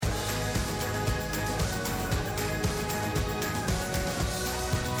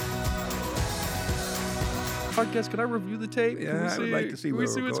podcast. Can I review the tape? Yeah, I would like to see Can where we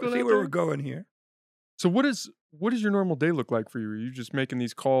see we're what's going. going See on where we're there? going here. So what does your normal day look like for you? Are you just making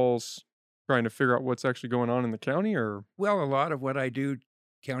these calls, trying to figure out what's actually going on in the county, or Well, a lot of what I do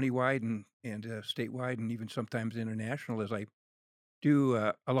countywide and statewide and even sometimes international is I do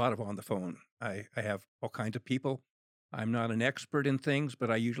a lot of on the phone. I have all kinds of people. I'm not an expert in things,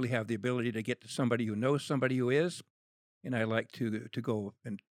 but I usually have the ability to get to somebody who knows somebody who is, and I like to go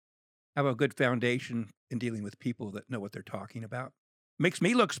and have a good foundation in dealing with people that know what they're talking about. Makes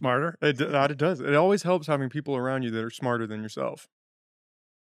me look smarter. it does? It always helps having people around you that are smarter than yourself.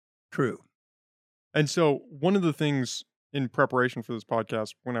 True. And so one of the things in preparation for this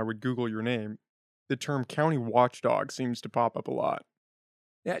podcast, when I would Google your name, the term county watchdog seems to pop up a lot.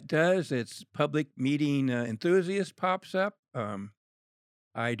 That does. It's public meeting enthusiast pops up.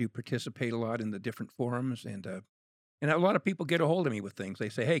 I do participate a lot in the different forums, and a lot of people get a hold of me with things. They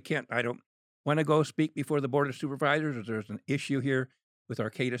say, "Hey, Kent, I don't want to go speak before the board of supervisors. Or there's an issue here with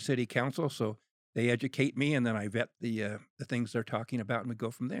Arcata City Council." So they educate me, and then I vet the things they're talking about, and we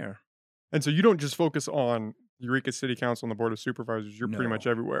go from there. And so you don't just focus on Eureka City Council and the Board of Supervisors, you're pretty much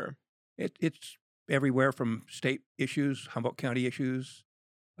No, everywhere. it's everywhere from state issues, Humboldt County issues,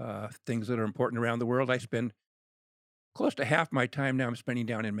 things that are important around the world. I spend close to half my time now. I'm spending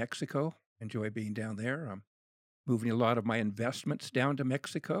down in Mexico. Enjoy being down there. I'm moving a lot of my investments down to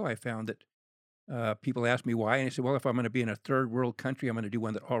Mexico. I found that people ask me why, and I say, well, if I'm going to be in a third world country, I'm going to do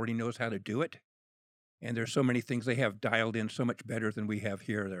one that already knows how to do it. And there's so many things they have dialed in so much better than we have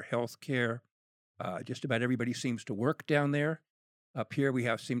here. Their health care, just about everybody seems to work down there. Up here,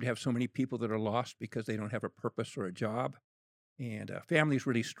 seem to have so many people that are lost because they don't have a purpose or a job. And family's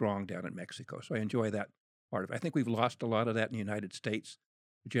really strong down in Mexico, so I enjoy that part of it. I think we've lost a lot of that in the United States.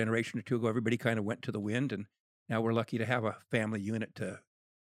 A generation or two ago, everybody kind of went to the wind, and now we're lucky to have a family unit to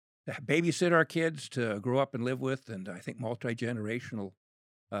babysit our kids, to grow up and live with, and I think multi-generational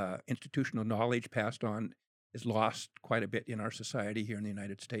institutional knowledge passed on is lost quite a bit in our society here in the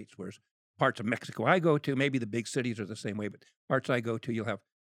United States, whereas parts of Mexico I go to, maybe the big cities are the same way, but parts I go to, you'll have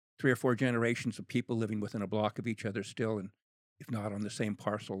 3 or 4 generations of people living within a block of each other still, and if not on the same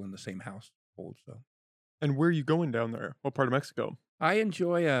parcel in the same household. So And where are you going down there? What part of Mexico? I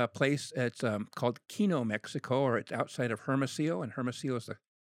enjoy a place. It's called Quino, Mexico, or it's outside of Hermosillo, and Hermosillo is the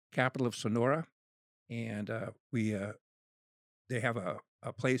capital of Sonora. And they have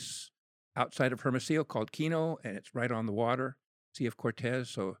a place outside of Hermosillo called Quino, and it's right on the water, Sea of Cortez.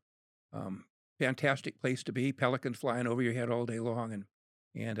 So fantastic place to be. Pelicans flying over your head all day long,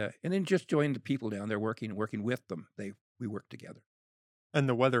 and then just join the people down there working with them. We work together. And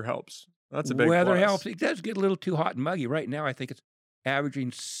the weather helps. That's a big Weather plus. helps. It does get a little too hot and muggy right now. I think it's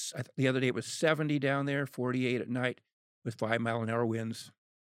averaging. The other day it was 70 down there, 48 at night, with 5-mile-an-hour winds.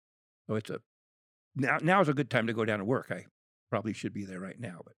 So now's a good time to go down to work. I probably should be there right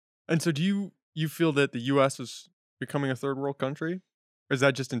now, but And so do you feel that the US is becoming a third world country? Or is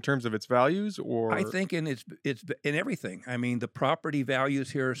that just in terms of its values, I or think it's in everything. I mean, the property values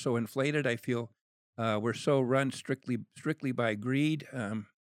here are so inflated. I feel we're so run strictly by greed.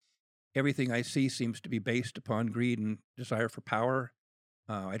 Everything I see seems to be based upon greed and desire for power.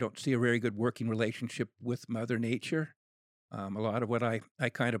 I don't see a very good working relationship with Mother Nature. A lot of what I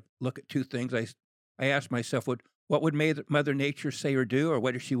kind of look at two things. I ask myself, what would Mother Nature say or do, or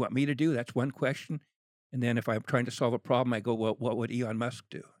what does she want me to do? That's one question. And then if I'm trying to solve a problem, I go, well, what would Elon Musk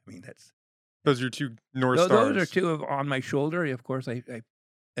do? I mean, those are your two North those are Stars? two on my shoulder. Of course, I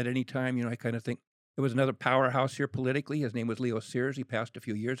at any time, I kind of think there was another powerhouse here politically. His name was Leo Sears. He passed a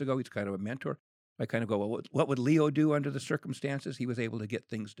few years ago. He's kind of a mentor. I kind of go, well, what would Leo do under the circumstances? He was able to get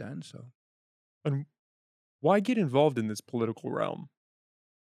things done. So, And why get involved in this political realm?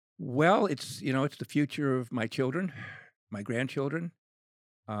 well, it's the future of my children, my grandchildren.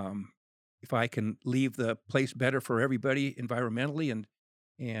 If I can leave the place better for everybody environmentally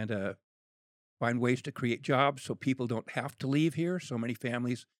and find ways to create jobs so people don't have to leave here. So many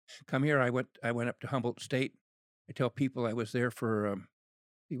families come here. I went up to Humboldt State. I tell people I was there for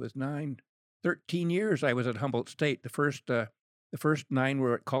it was 13 years. I was at Humboldt State. The first 9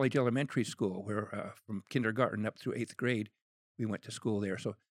 were at College Elementary School, where from kindergarten up through 8th grade, we went to school there.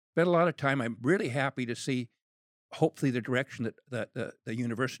 So spent a lot of time. I'm really happy to see, hopefully, the direction that the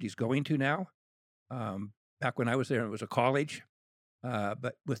university is going to now. Back when I was there, it was a college.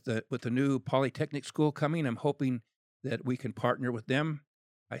 But with the new Polytechnic school coming, I'm hoping that we can partner with them.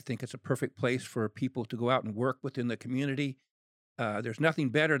 I think it's a perfect place for people to go out and work within the community. There's nothing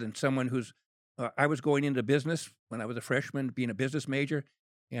better than someone who's. I was going into business when I was a freshman, being a business major,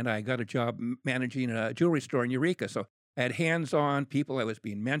 and I got a job managing a jewelry store in Eureka. So I had hands-on people. I was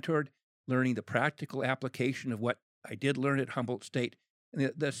being mentored. learning the practical application of what I did learn at Humboldt State.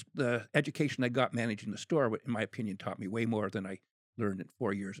 And the education I got managing the store, in my opinion, taught me way more than I learned in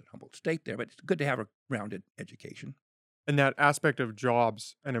 4 years at Humboldt State there. But it's good to have a rounded education. And that aspect of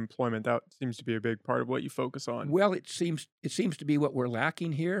jobs and employment, that seems to be a big part of what you focus on. Well, it seems to be what we're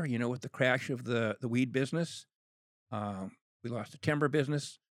lacking here. With the crash of the weed business, we lost the timber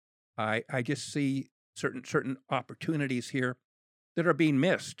business. I just see certain opportunities here that are being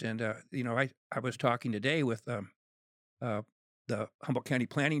missed. And I was talking today with the Humboldt County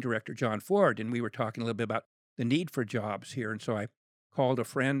Planning Director, John Ford, and we were talking a little bit about the need for jobs here. And so I called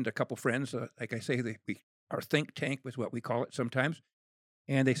a couple friends, like I say, our think tank was what we call it sometimes.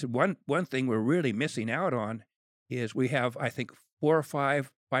 And they said one thing we're really missing out on is we have, I think, 4 or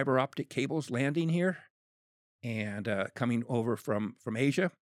 5 fiber optic cables landing here and coming over from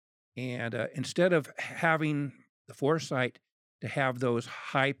Asia. And instead of having the foresight to have those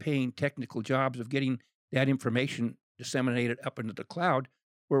high-paying technical jobs of getting that information disseminated up into the cloud,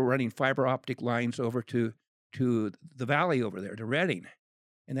 we're running fiber optic lines over to the valley over there, to Redding.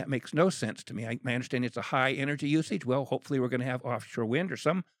 And that makes no sense to me. I understand it's a high energy usage. Well, hopefully we're going to have offshore wind or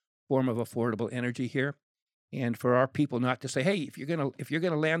some form of affordable energy here. And for our people not to say, hey, if you're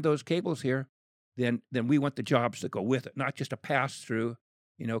gonna land those cables here, then we want the jobs that go with it, not just a pass through,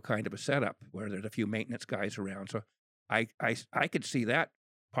 kind of a setup where there's a few maintenance guys around. So I could see that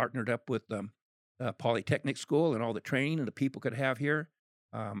partnered up with Polytechnic School and all the training and the people could have here.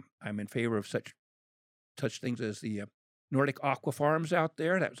 I'm in favor of such things as the Nordic Aqua Farms out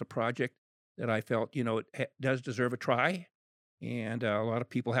there. That was a project that I felt, it does deserve a try. And a lot of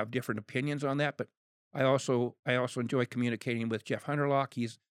people have different opinions on that. But I also enjoy communicating with Jeff Hunterlock.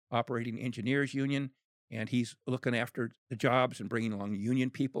 He's operating Engineers Union, and he's looking after the jobs and bringing along union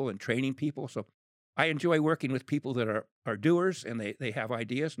people and training people. So I enjoy working with people that are doers and they have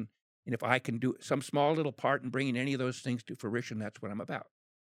ideas. And if I can do some small little part in bringing any of those things to fruition, that's what I'm about.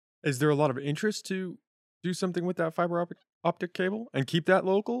 Is there a lot of interest to do something with that fiber optic cable and keep that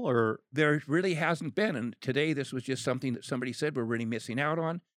local, or? There really hasn't been. And today, this was just something that somebody said we're really missing out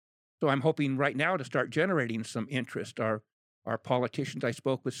on. So I'm hoping right now to start generating some interest. Our politicians, I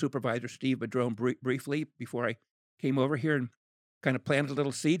spoke with Supervisor Steve Bedrome briefly before I came over here and kind of planted a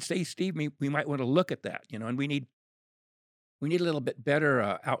little seed. Say, Steve, we might want to look at that, and we need a little bit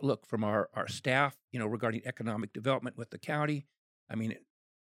better outlook from our staff, regarding economic development with the county. I mean,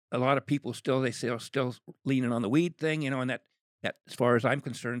 a lot of people still leaning on the weed thing, and that as far as I'm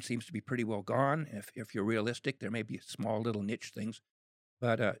concerned seems to be pretty well gone. If you're realistic, there may be small little niche things,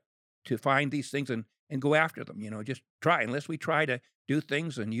 but to find these things and go after them, just try. Unless we try to do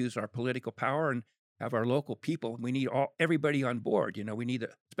things and use our political power and have our local people, we need everybody on board. We need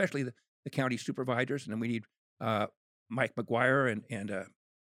especially the county supervisors, and then we need Mike McGuire and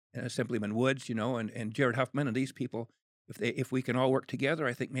Assemblyman Woods, and Jared Huffman and these people. If we can all work together,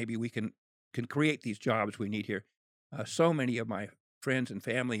 I think maybe we can create these jobs we need here. So many of my friends and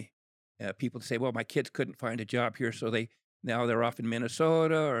family people say, well, my kids couldn't find a job here, so now they're off in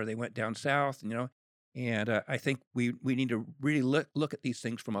Minnesota or they went down south, And I think we need to really look at these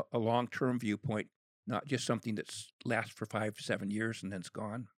things from a long-term viewpoint, not just something that's lasts for 5-7 years and then it's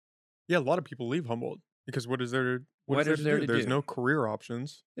gone. Yeah, a lot of people leave Humboldt because what is there to do? There's no career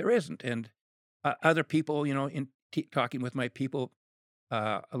options. There isn't. And other people, in talking with my people,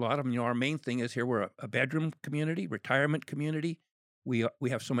 a lot of them, our main thing is here we're a bedroom community, retirement community. We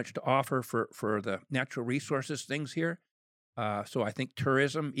have so much to offer for the natural resources things here. So I think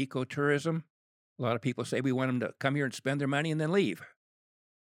tourism, ecotourism, a lot of people say we want them to come here and spend their money and then leave.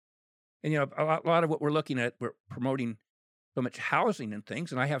 And, a lot of what we're looking at, we're promoting so much housing and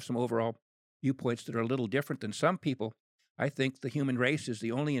things, and I have some overall viewpoints that are a little different than some people. I think the human race is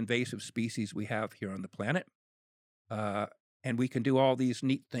the only invasive species we have here on the planet. And we can do all these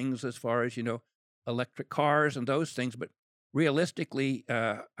neat things as far as, electric cars and those things, but realistically,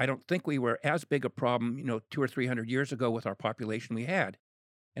 I don't think we were as big a problem, 200 or 300 years ago with our population we had.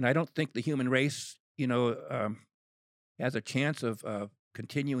 And I don't think the human race, has a chance of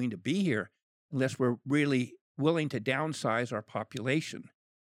continuing to be here unless we're really willing to downsize our population.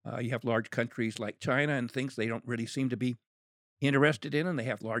 You have large countries like China and things they don't really seem to be interested in, and they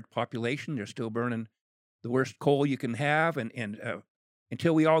have large population. They're still burning the worst coal you can have, and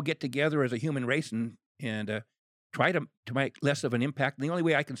until we all get together as a human race and try to make less of an impact. And the only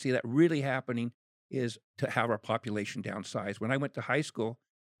way I can see that really happening is to have our population downsize. When I went to high school,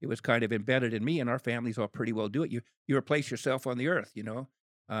 it was kind of embedded in me, and our families all pretty well do it. You replace yourself on the earth,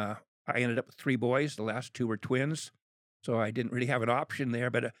 I ended up with 3 boys. The last 2 were twins, so I didn't really have an option there.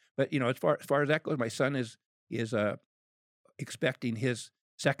 But as far as that goes, my son is expecting his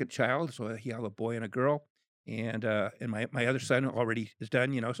second child, so he have a boy and a girl, and my other son already is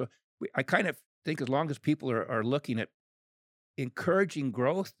done. So I kind of think as long as people are looking at encouraging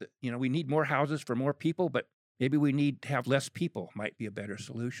growth, we need more houses for more people, but maybe we need to have less people might be a better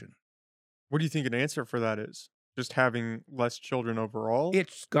solution. What do you think an answer for that is? Just having less children overall?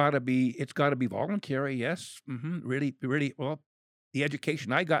 It's gotta be voluntary, yes. Really, really well, the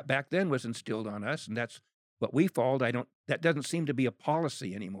education I got back then was instilled on us, and that's what we followed. I don't That doesn't seem to be a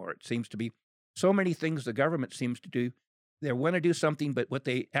policy anymore. It seems to be so many things the government seems to do. They wanna do something, but what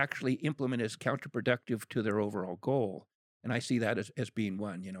they actually implement is counterproductive to their overall goal, and I see that as being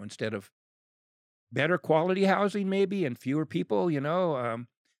one, instead of better quality housing maybe and fewer people,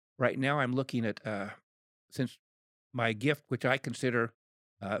 right now I'm looking at, since my gift, which I consider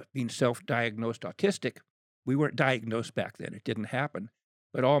being self-diagnosed autistic. We weren't diagnosed back then; it didn't happen.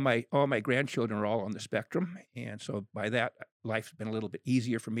 But all my grandchildren are all on the spectrum, and so by that, life's been a little bit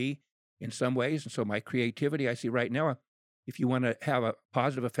easier for me in some ways. And so my creativity, I see right now, if you want to have a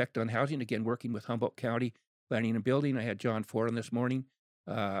positive effect on housing, again, working with Humboldt County Planning and Building, I had John Ford on this morning.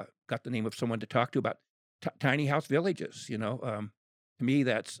 Got the name of someone to talk to about tiny house villages. To me,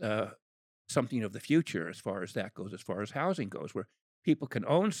 that's something of the future as far as that goes, as far as housing goes, where people can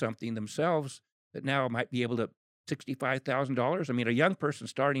own something themselves that now might be able to $65,000. I mean, a young person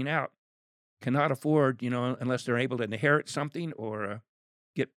starting out cannot afford, unless they're able to inherit something or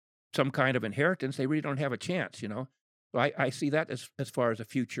get some kind of inheritance, they really don't have a chance. So I see that as far as the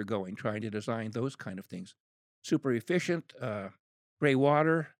future going, trying to design those kind of things. Super efficient, gray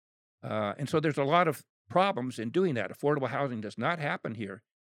water. And so there's a lot of problems in doing that. Affordable housing does not happen here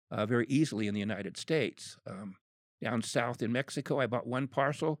very easily in the United States. Down south in Mexico, I bought one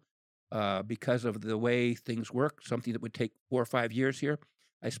parcel because of the way things work, something that would take 4 or 5 years here.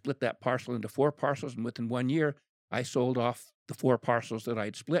 I split that parcel into 4 parcels, and within 1 year, I sold off the 4 parcels that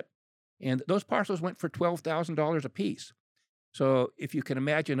I'd split. And those parcels went for $12,000 a piece. So if you can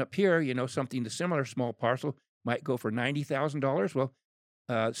imagine up here, something the similar small parcel might go for $90,000. Well,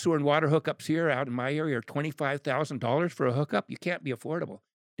 sewer and water hookups here out in my area are $25,000 for a hookup. You can't be affordable.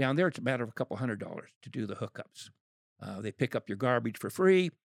 Down there, it's a matter of a couple $100 to do the hookups. They pick up your garbage for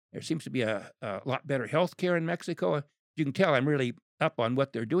free. There seems to be a lot better health care in Mexico. You can tell I'm really up on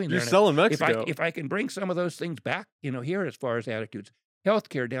what they're doing there. You're selling Mexico. If I can bring some of those things back, here as far as attitudes, health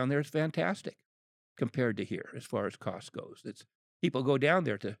care down there is fantastic compared to here as far as cost goes. It's people go down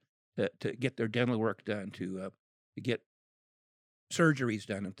there to get their dental work done, to get surgeries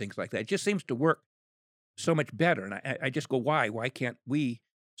done and things like that. It just seems to work so much better. And I just go, why? Why can't we,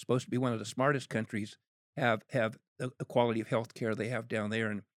 supposed to be one of the smartest countries, have the quality of health care they have down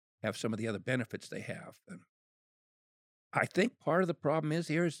there and have some of the other benefits they have? And I think part of the problem is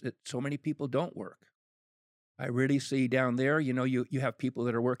that so many people don't work. I really see down there, you have people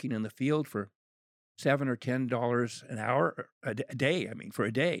that are working in the field for $7 or $10 an hour, or a day. I mean, for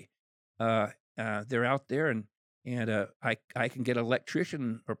a day, they're out there, and I can get an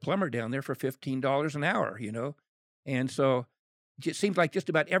electrician or plumber down there for $15 an hour. And so it seems like just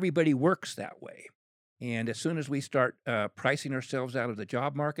about everybody works that way. And as soon as we start pricing ourselves out of the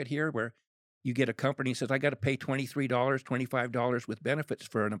job market here, where you get a company says, I got to pay $23, $25 with benefits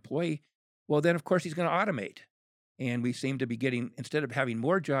for an employee, well, then, of course, he's going to automate. And we seem to be getting, instead of having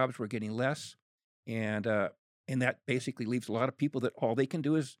more jobs, we're getting less. And that basically leaves a lot of people that all they can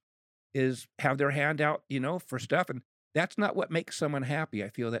do is have their hand out, for stuff. And that's not what makes someone happy. I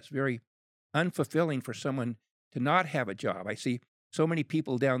feel that's very unfulfilling for someone to not have a job. I see so many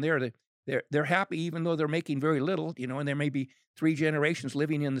people down there that they're happy even though they're making very little, and there may be 3 generations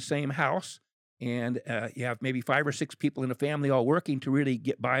living in the same house. And you have maybe 5 or 6 people in a family all working to really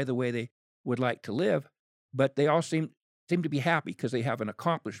get by the way they would like to live. But they all seem to be happy because they have an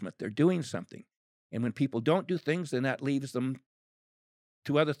accomplishment. They're doing something. And when people don't do things, then that leaves them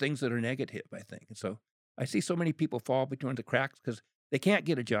to other things that are negative, I think. And so I see so many people fall between the cracks because they can't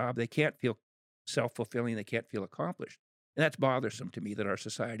get a job. They can't feel self-fulfilling. They can't feel accomplished. And that's bothersome to me that our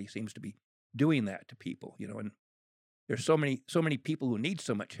society seems to be doing that to people, and there's so many people who need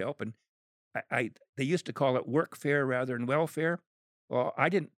so much help. And they used to call it workfare rather than welfare. Well, I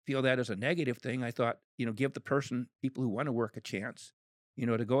didn't feel that as a negative thing. I thought, give the people who want to work a chance,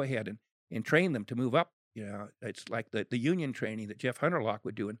 to go ahead and train them to move up. It's like the union training that Jeff Hunterlock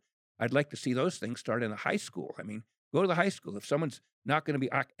would do. And I'd like to see those things start in the high school. I mean, go to the high school. If someone's not going to be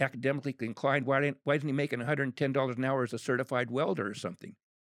academically inclined, why isn't he making $110 an hour as a certified welder or something?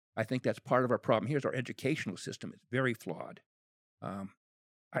 I think that's part of our problem here is our educational system is very flawed.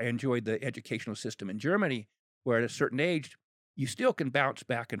 I enjoyed the educational system in Germany, where at a certain age, you still can bounce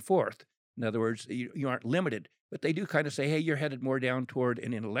back and forth. In other words, you aren't limited. but they do kind of say, hey, you're headed more down toward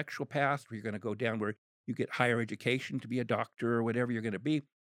an intellectual path where you're going to go down where you get higher education to be a doctor or whatever you're going to be.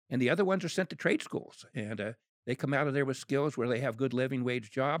 And the other ones are sent to trade schools, and they come out of there with skills where they have good living wage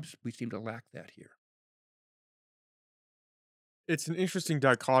jobs. We seem to lack that here. It's an interesting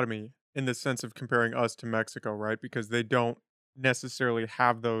dichotomy in the sense of comparing us to Mexico, right? Because they don't necessarily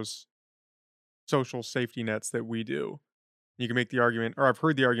have those social safety nets that we do. You can make the argument, or I've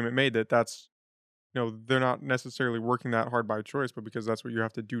heard the argument made that that's, they're not necessarily working that hard by choice, but because that's what you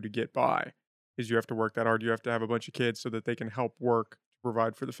have to do to get by, is you have to work that hard. You have to have a bunch of kids so that they can help work to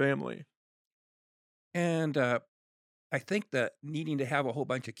provide for the family. And I think that needing to have a whole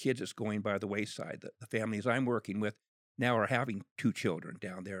bunch of kids is going by the wayside. The families I'm working with now are having 2 children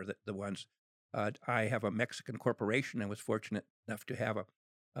down there. The ones I have a Mexican corporation and was fortunate enough to have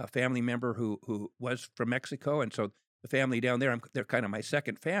a family member who was from Mexico, and so the family down there, they're kind of my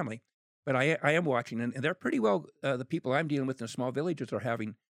second family. But I am watching, and they're pretty well. The people I'm dealing with in small villages are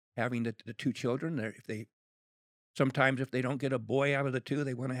having the 2 children. Sometimes if they don't get a boy out of the 2,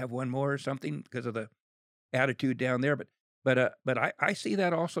 they want to have one more or something because of the attitude down there. But I see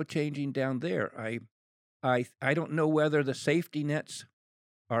that also changing down there. I don't know whether the safety nets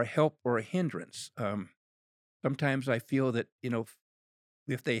are a help or a hindrance. Sometimes I feel that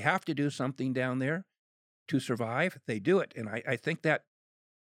if they have to do something down there to survive, they do it, and I think that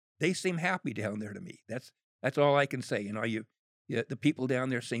they seem happy down there to me. That's all I can say. The people down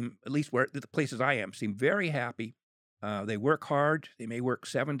there seem, at least where the places I am, seem very happy. They work hard. They may work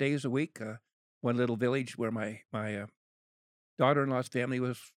 7 days a week. One little village where my daughter-in-law's family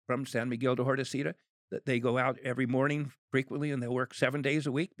was from, San Miguel de Hortacita, that they go out every morning frequently, and they'll work 7 days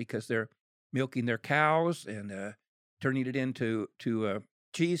a week because they're milking their cows and turning it into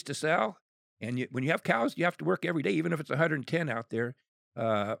cheese to sell. And when you have cows, you have to work every day, even if it's 110 out there.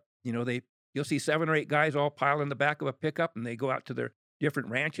 You'll see 7 or 8 guys all piled in the back of a pickup, and they go out to their different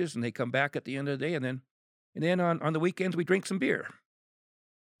ranches, and they come back at the end of the day, and then on the weekends we drink some beer.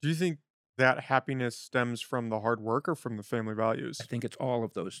 Do you think that happiness stems from the hard work or from the family I values? think it's all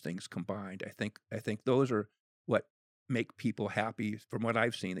of those things combined. I think those are what make people happy. From what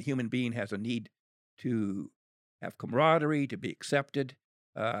I've seen, the human being has a need to have camaraderie, to be accepted.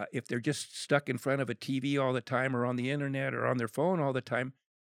 If they're just stuck in front of a TV all the time, or on the internet, or on their phone all the time,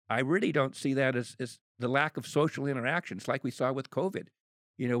 I really don't see that as the lack of social interactions, like we saw with COVID.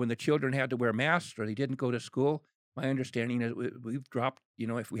 When the children had to wear masks or they didn't go to school, my understanding is we've dropped.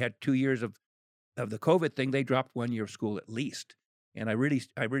 If we had 2 years of the COVID thing, they dropped 1 year of school at least. And I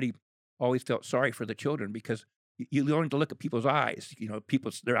really always felt sorry for the children because you learn to look at people's eyes.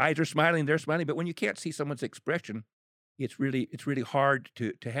 Their eyes are smiling, they're smiling, but when you can't see someone's expression, it's really hard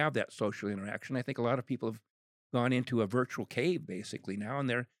to have that social interaction. I think a lot of people have gone into a virtual cave basically now,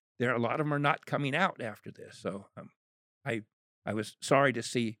 and a lot of them are not coming out after this. So I was sorry to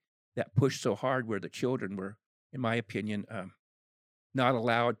see that push so hard where the children were, in my opinion, not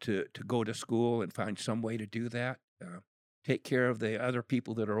allowed to go to school and find some way to do that. Take care of the other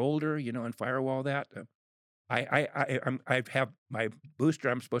people that are older, and firewall that. I have my booster.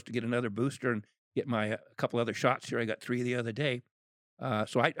 I'm supposed to get another booster and get a couple other shots here. I got 3 the other day.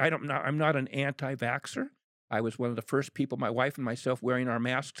 So I'm not an anti-vaxxer. I was one of the first people, my wife and myself, wearing our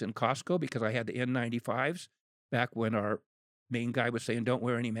masks in Costco because I had the N95s back when our main guy was saying don't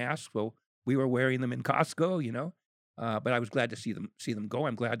wear any masks. Well, we were wearing them in Costco. But I was glad to see them go.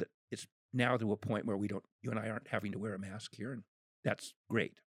 I'm glad that it's now to a point where you and I aren't having to wear a mask here, and that's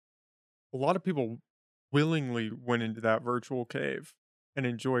great. A lot of people willingly went into that virtual cave and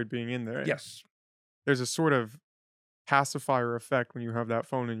enjoyed being in there. Yes, There's a sort of pacifier effect when you have that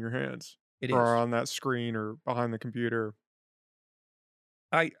phone in your hands it or is. on that screen or behind the computer.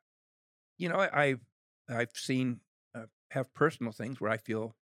 I, I've seen have personal things where I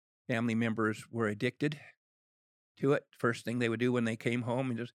feel family members were addicted to it. First thing they would do when they came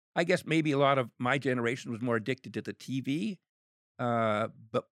home, and I guess maybe a lot of my generation was more addicted to the TV.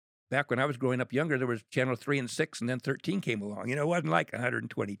 But back when I was growing up younger, there was channel 3 and 6, and then 13 came along. It wasn't like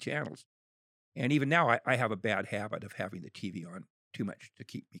 120 channels. And even now, I have a bad habit of having the TV on too much to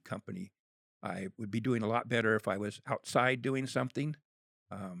keep me company. I would be doing a lot better if I was outside doing something.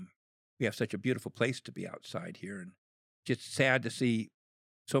 We have such a beautiful place to be outside here, and just sad to see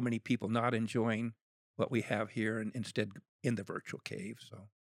so many people not enjoying what we have here and instead in the virtual cave. So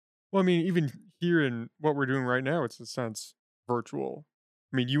Well, I mean, even here in what we're doing right now, it's in a sense virtual.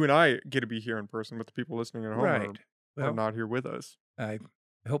 I mean, you and I get to be here in person, but the people listening at home right. are Well, not here with us. I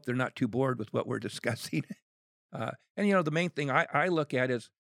hope they're not too bored with what we're discussing. And the main thing I look at is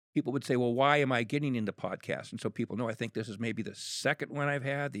people would say, well, why am I getting into podcasts? And so people know I think this is maybe the second one I've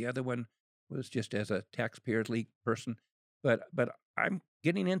had. The other one was just as a taxpayers league person. But I'm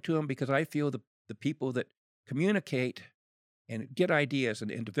getting into them because I feel the people that communicate and get ideas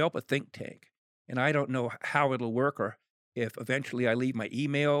and develop a think tank. And I don't know how it'll work or if eventually I leave my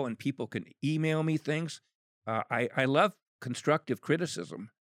email and people can email me things. I love constructive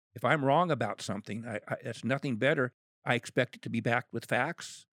criticism. If I'm wrong about something, it's nothing better. I expect it to be backed with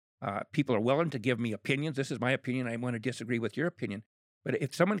facts. People are willing to give me opinions. This is my opinion. I want to disagree with your opinion. But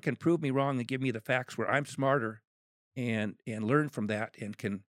if someone can prove me wrong and give me the facts where I'm smarter and learn from that and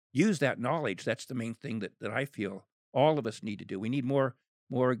can use that knowledge, that's the main thing that I feel all of us need to do. We need more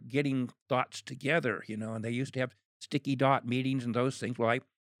getting thoughts together, and they used to have sticky dot meetings and those things. Well,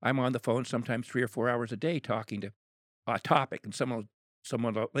 I'm on the phone sometimes 3 or 4 hours a day talking to a topic. And someone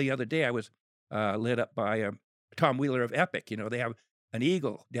the other day I was lit up by Tom Wheeler of Epic. They have an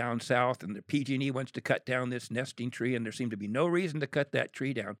eagle down south, and the PG&E wants to cut down this nesting tree, and there seemed to be no reason to cut that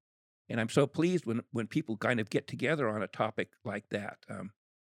tree down. And I'm so pleased when people kind of get together on a topic like that.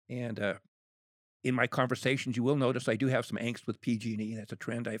 And in my conversations, you will notice I do have some angst with PG&E. That's a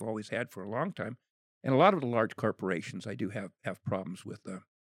trend I've always had for a long time. And a lot of the large corporations, I do have problems with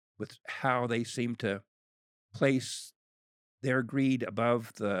how they seem to place their greed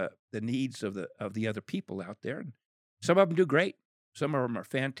above the needs of the other people out there. And some of them do great. Some of them are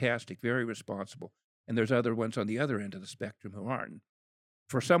fantastic, very responsible. And there's other ones on the other end of the spectrum who aren't.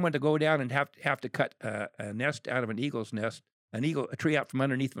 For someone to go down and have to cut a nest out of an eagle's nest, a tree out from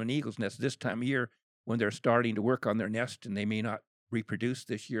underneath of an eagle's nest this time of year when they're starting to work on their nest and they may not reproduce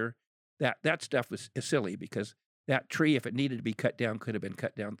this year, that stuff is silly, because that tree, if it needed to be cut down, could have been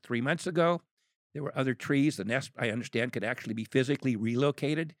cut down 3 months ago. There were other trees. The nest, I understand, could actually be physically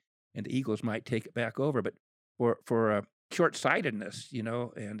relocated, and the eagles might take it back over. But for short-sightedness,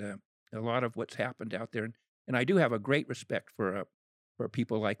 and a lot of what's happened out there, and I do have a great respect for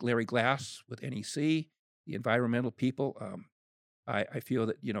people like Larry Glass with NEC, the environmental people. I feel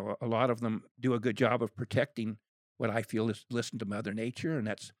that a lot of them do a good job of protecting what I feel is listen to Mother Nature, and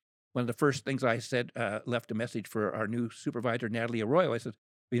that's one of the first things I said. Left a message for our new supervisor, Natalie Arroyo. I said,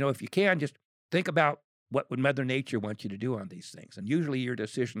 if you can, just think about what would Mother Nature want you to do on these things, and usually your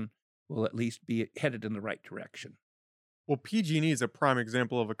decision will at least be headed in the right direction. Well, PG&E is a prime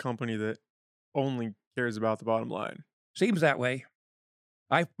example of a company that only cares about the bottom line. Seems that way.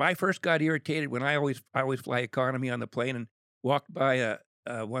 I first got irritated when I always fly economy on the plane and walked by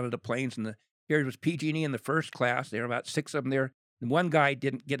one of the planes, and here was PG&E in the first class. There were about 6 of them there, and one guy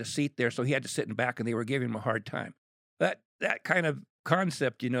didn't get a seat there, so he had to sit in back, and they were giving him a hard time. That kind of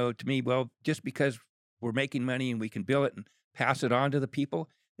concept, to me, well, just because we're making money and we can bill it and pass it on to the people,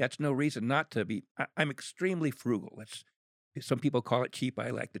 that's no reason not to be. I'm extremely frugal. Some people call it cheap. I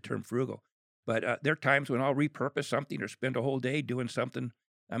like the term frugal. But there are times when I'll repurpose something or spend a whole day doing something.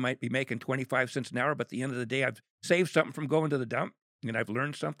 I might be making 25 cents an hour, but at the end of the day, I've saved something from going to the dump, and I've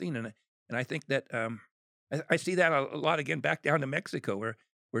learned something. And I think that I see that a lot again back down to Mexico,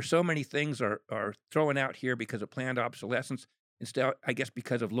 where so many things are thrown out here because of planned obsolescence, instead, I guess,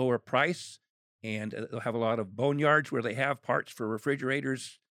 because of lower price. And they'll have a lot of boneyards where they have parts for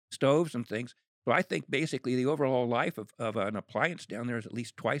refrigerators, stoves, and things. So I think basically the overall life of an appliance down there is at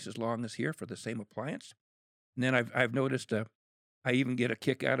least twice as long as here for the same appliance. And then I've noticed I even get a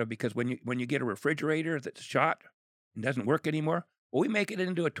kick out of, because when you get a refrigerator that's shot and doesn't work anymore, well, we make it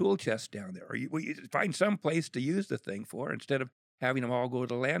into a tool chest down there, or you find some place to use the thing for instead of having them all go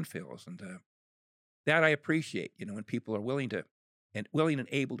to landfills. And that I appreciate, when people are willing and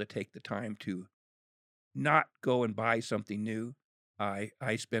able to take the time to not go and buy something new.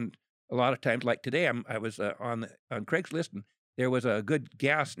 I spend a lot of times, like today, I was on Craigslist, and there was a good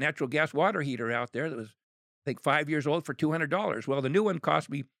natural gas water heater out there that was, I think, 5 years old for $200. Well, the new one cost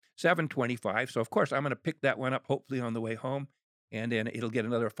me $725. So of course I'm going to pick that one up, hopefully on the way home, and then it'll get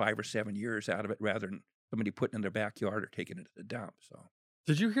another 5 or 7 years out of it, rather than somebody putting it in their backyard or taking it to the dump. So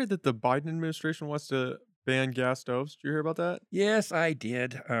Did you hear that the Biden administration wants to ban gas stoves? Did you hear about that? yes, I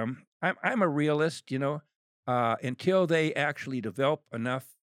did. I'm a realist, until they actually develop enough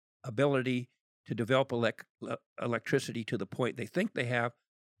ability to develop electricity to the point they think they have.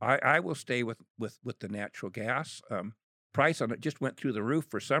 I will stay with the natural gas. Price on it just went through the roof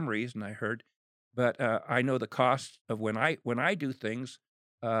for some reason, I heard, but I know the cost of when I do things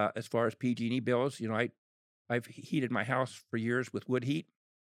as far as PG&E bills. I've heated my house for years with wood heat.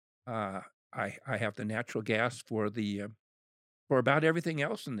 I have the natural gas for about everything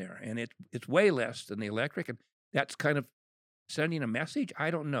else in there, and it's way less than the electric, and that's kind of sending a message.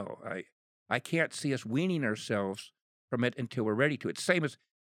 I don't know. I can't see us weaning ourselves from it until we're ready to. It's the same as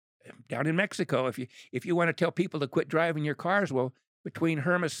down in Mexico. If you want to tell people to quit driving your cars, well, between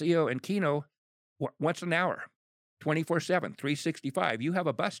Hermosillo and Keno once an hour, 24/7, 365. You have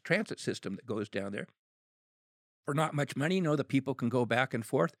a bus transit system that goes down there for not much money. You know, the people can go back and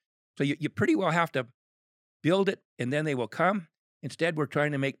forth. So you pretty well have to build it and then they will come. Instead, we're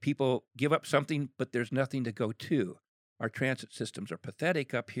trying to make people give up something, but there's nothing to go to. Our transit systems are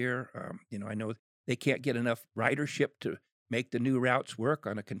pathetic up here. I know they can't get enough ridership to make the new routes work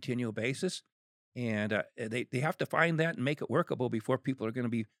on a continual basis. And they have to find that and make it workable before people are going to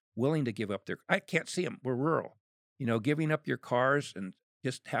be willing to give up their. I can't see them. We're rural. Giving up your cars and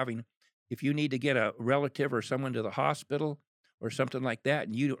just having, if you need to get a relative or someone to the hospital or something like that,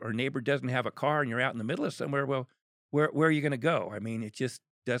 and you or neighbor doesn't have a car and you're out in the middle of somewhere, well, where are you going to go? I mean, it just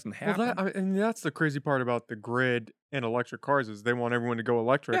doesn't Well, happen. and that's the crazy part about the grid and electric cars is they want everyone to go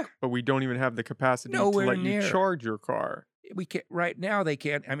electric, Yeah, but we don't even have the capacity to nowhere let you near. charge your car. We can't right now. They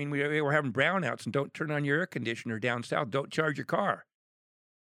can't. I mean, we were having brownouts and don't turn on your air conditioner down south. Don't charge your car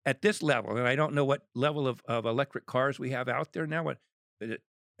at this level. And I don't know what level of electric cars we have out there now.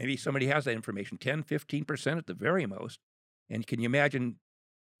 Maybe somebody has that information, 10, 15% at the very most. And can you imagine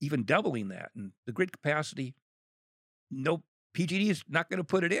even doubling that? And the grid capacity, no, PG&E is not going to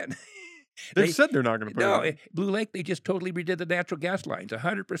put it in. They've said they're not going to put No, it in. Blue Lake, they just totally redid the natural gas lines,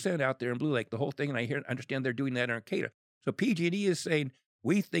 100% out there in Blue Lake, the whole thing. And understand they're doing that in Arcata. So PG&E is saying,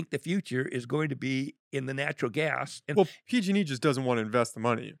 we think the future is going to be in the natural gas. And Well, PG&E just doesn't want to invest the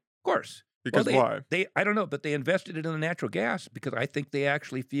money of course, because why? I don't know, but they invested it in the natural gas because I think they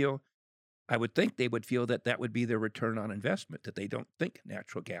actually feel, I would think they would feel that that would be their return on investment, that they don't think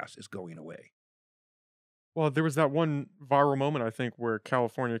natural gas is going away. Well, there was that one viral moment, I think, where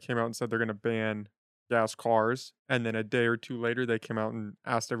California came out and said they're going to ban gas cars, and then a day or two later, they came out and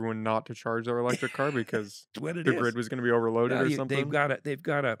asked everyone not to charge their electric car because That's what it the is. grid was going to be overloaded or They've something. got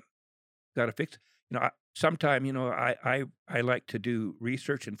to fix. Sometime I like to do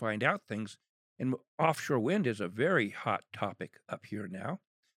research and find out things. And offshore wind is a very hot topic up here now.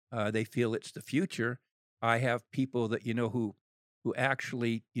 They feel it's the future. I have people that who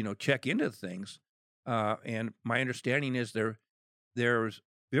actually check into things, and my understanding is there's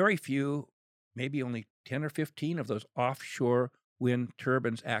very few, maybe only 10 or 15 of those offshore wind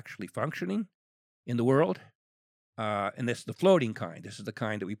turbines actually functioning in the world. And this is the floating kind. This is the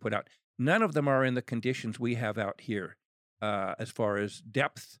kind that we put out. None of them are in the conditions we have out here, as far as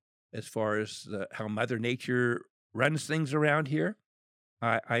depth, as far as how Mother Nature runs things around here.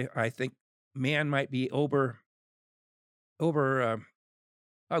 I think man might be gone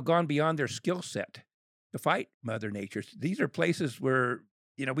beyond their skill set to fight Mother Nature. These are places where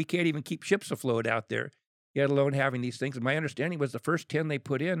we can't even keep ships afloat out there, yet alone having these things. And my understanding was the first 10 they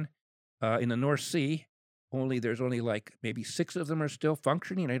put in the North Sea. There's only like maybe 6 of them are still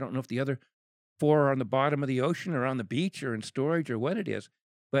functioning. I don't know if the other 4 are on the bottom of the ocean or on the beach or in storage or what it is.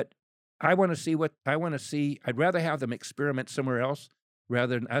 But I want to see what I want to see. I'd rather have them experiment somewhere else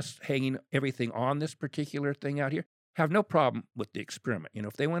rather than us hanging everything on this particular thing out here. Have no problem with the experiment.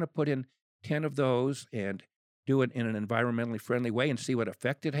 If they want to put in 10 of those and do it in an environmentally friendly way and see what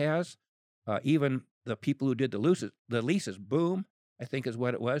effect it has, even the people who did the leases, Boom, I think is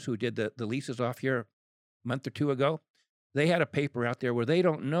what it was, who did the leases off here month or two ago, they had a paper out there where they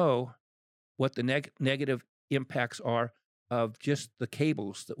don't know what the negative impacts are of just the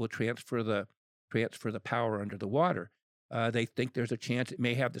cables that will transfer the power under the water. They think there's a chance it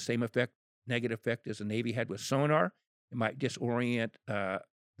may have the same negative effect as the Navy had with sonar. It might disorient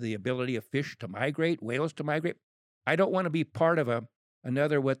the ability of fish to migrate, whales to migrate. I don't want to be part of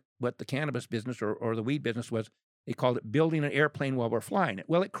another what the cannabis business or the weed business was. They called it building an airplane while we're flying it.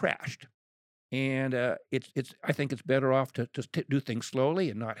 Well, it crashed. And I think it's better off to do things slowly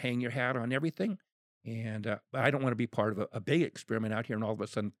and not hang your hat on everything. And but I don't want to be part of a big experiment out here and all of a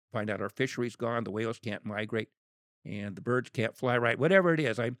sudden find out our fishery's gone, the whales can't migrate, and the birds can't fly right. Whatever it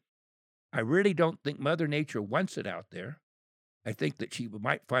is, I really don't think Mother Nature wants it out there. I think that she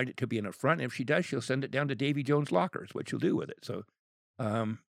might find it to be an affront. And if she does, she'll send it down to Davy Jones' locker. Is what she'll do with it. So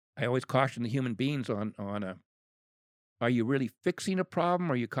I always caution the human beings on are you really fixing a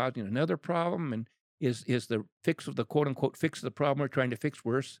problem? Are you causing another problem? And is the fix of the quote unquote fix of the problem we're trying to fix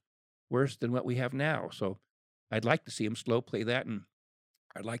worse than what we have now? So I'd like to see them slow play that, and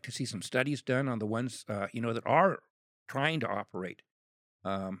I'd like to see some studies done on the ones that are trying to operate.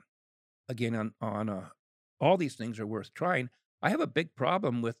 Again, on all these things are worth trying. I have a big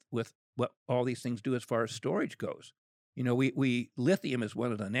problem with what all these things do as far as storage goes. We lithium is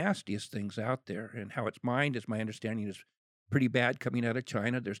one of the nastiest things out there, and how it's mined, as my understanding, is pretty bad coming out of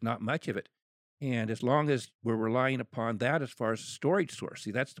China. There's not much of it, and as long as we're relying upon that as far as a storage source,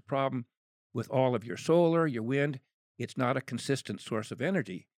 see, that's the problem with all of your solar, your wind. it's not a consistent source of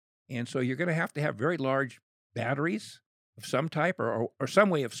energy. And so you're going to have very large batteries of some type or some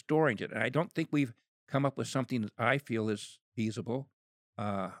way of storing it. And I don't think we've come up with something that I feel is feasible.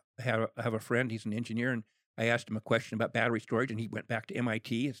 I have a friend, he's an engineer, and I asked him a question about battery storage, and he went back to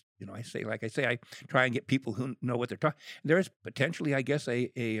MIT. I try and get people who know what they're talking. There is potentially, I guess,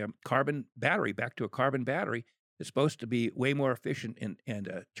 a carbon battery, back to a carbon battery. It's supposed to be way more efficient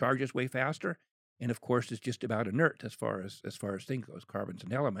and charges way faster. And of course, it's just about inert as far as things goes. Carbon's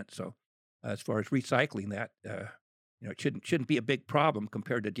an element, so as far as recycling that, it shouldn't be a big problem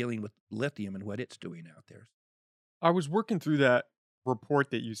compared to dealing with lithium and what it's doing out there. I was working through that report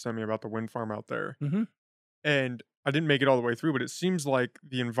that you sent me about the wind farm out there, Hmm. and I didn't make it all the way through, but it seems like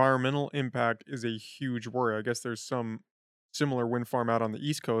the environmental impact is a huge worry. I guess there's some similar wind farm out on the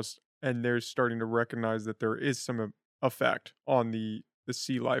East Coast, and they're starting to recognize that there is some effect on the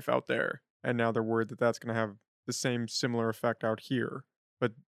sea life out there, and now they're worried that that's going to have the same similar effect out here.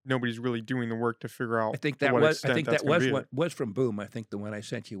 But nobody's really doing the work to figure I out think to that what was I extent think that's that going was to be. what was from Boom. I think the one I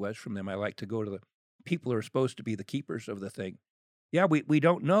sent you was from them. I like to go to the people who are supposed to be the keepers of the thing. Yeah, we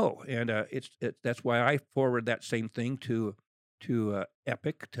don't know, and that's why I forward that same thing to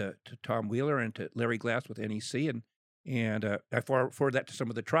Epic, to Tom Wheeler, and to Larry Glass with NEC, and I forward that to some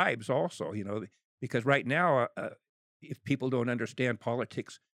of the tribes also. Because right now, if people don't understand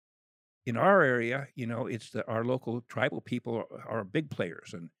politics in our area, it's our local tribal people are big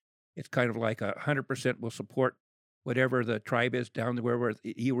players, and it's kind of like 100% will support whatever the tribe is down where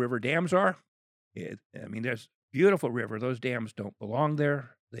the Eel River dams are. I mean, there's beautiful river. Those dams don't belong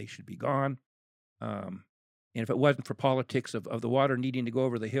there. They should be gone. Um, and if it wasn't for politics of the water needing to go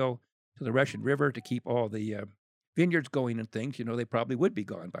over the hill to the Russian River to keep all the vineyards going and things, they probably would be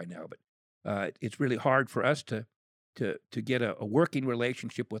gone by now. But it's really hard for us to get a working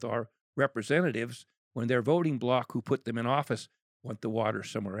relationship with our representatives when their voting bloc who put them in office want the water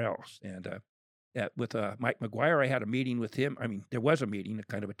somewhere else. And with Mike McGuire, I had a meeting with him. I mean, there was a meeting, a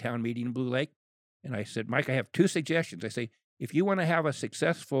kind of a town meeting in Blue Lake. And I said, Mike, I have two suggestions. I say, if you want to have a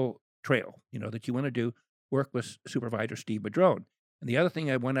successful trail, that you want to do, work with Supervisor Steve Madrone. And the other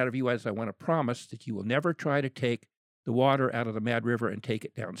thing I want out of you is I want to promise that you will never try to take the water out of the Mad River and take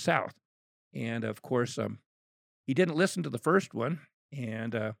it down south. And of course, he didn't listen to the first one,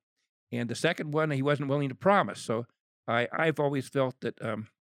 and the second one he wasn't willing to promise. So I've always felt that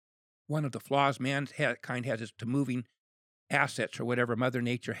one of the flaws mankind has is to moving assets or whatever Mother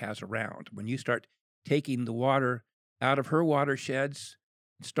Nature has around. When you start taking the water out of her watersheds,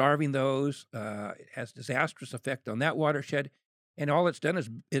 starving those, it has disastrous effect on that watershed. And all it's done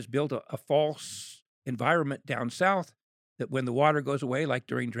is build a false environment down south that when the water goes away, like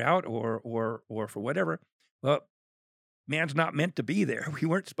during drought or for whatever, well, man's not meant to be there. We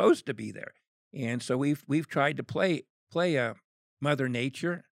weren't supposed to be there. And so we've tried to play Mother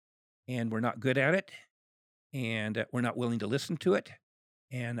Nature, and we're not good at it, and we're not willing to listen to it.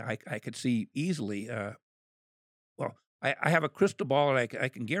 And I could see easily, I have a crystal ball, and I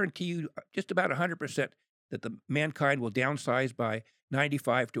can guarantee you just about 100% that the mankind will downsize by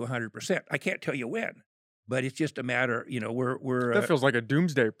 95 to 100%. I can't tell you when, but it's just a matter, we're That feels like a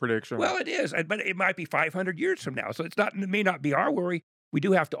doomsday prediction. well, it is, but it might be 500 years from now. So it may not be our worry. We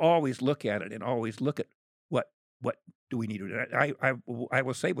do have to always look at it and always look at what do we need to do. I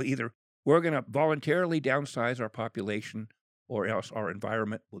will say, well, either we're going to voluntarily downsize our population, or else our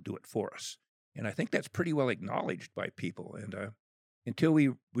environment will do it for us. And I think that's pretty well acknowledged by people. And until we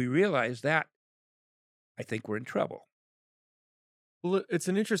realize that, I think we're in trouble. Well, it's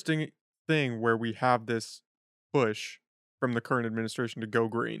an interesting thing where we have this push from the current administration to go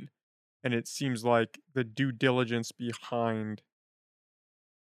green, and it seems like the due diligence behind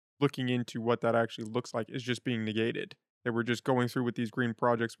looking into what that actually looks like is just being negated. That we're just going through with these green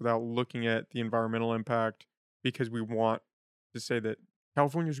projects without looking at the environmental impact because we want to say that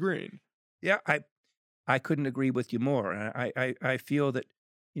California's green. Yeah, I couldn't agree with you more. I feel that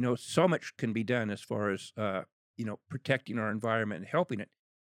so much can be done as far as protecting our environment and helping it,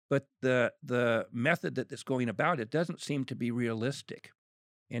 but the method that it's going about it doesn't seem to be realistic.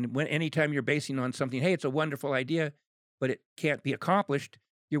 And anytime you're basing on something, hey, it's a wonderful idea, but it can't be accomplished,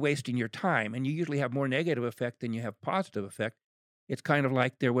 you're wasting your time, and you usually have more negative effect than you have positive effect. It's kind of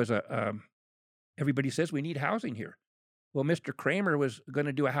like there was everybody says we need housing here. Well, Mr. Kramer was going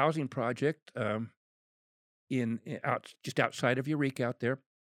to do a housing project just outside of Eureka out there,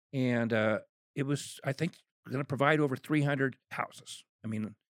 and it was, I think, going to provide over 300 houses. I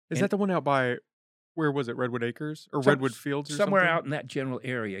mean, Is and that the one out by where was it? Redwood Acres or some, Redwood Fields or somewhere something? out in that general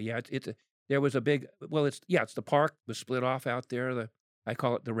area. Yeah, there was a big, well, it's the park was split off out there. I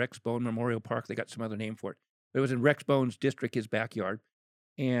call it the Rex Bone Memorial Park. They got some other name for it. It was in Rex Bones District, his backyard,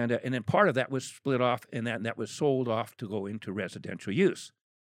 and then part of that was split off, and that was sold off to go into residential use.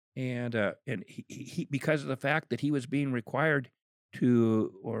 And he because of the fact that he was being required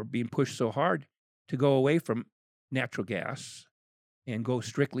to, or being pushed so hard to go away from natural gas and go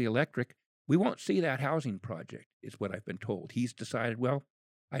strictly electric, we won't see that housing project, is what I've been told. He's decided, well,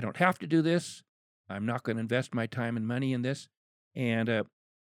 I don't have to do this. I'm not going to invest my time and money in this. And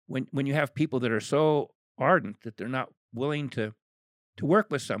when you have people that are so ardent that they're not willing to work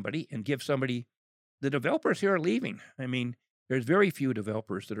with somebody and give somebody, the developers here are leaving. I mean, there's very few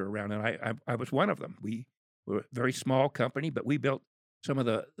developers that are around, and I was one of them. We were a very small company, but we built some of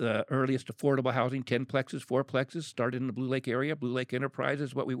the earliest affordable housing, 10 plexes, 4 plexes, started in the Blue Lake area. Blue Lake Enterprise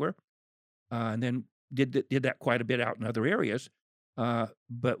is what we were, and then did that quite a bit out in other areas.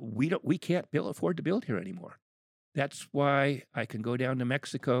 But we can't afford to build here anymore. That's why I can go down to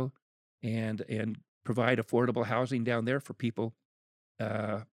Mexico and provide affordable housing down there for people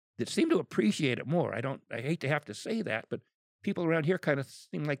that seem to appreciate it more. I hate to have to say that, but people around here kind of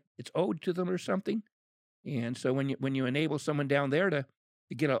seem like it's owed to them or something. And so when you enable someone down there to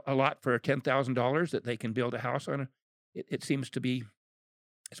get a lot for $10,000 that they can build a house on, it seems to be,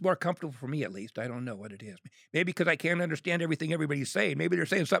 it's more comfortable for me, at least. I don't know what it is. Maybe because I can't understand everything everybody's saying. Maybe they're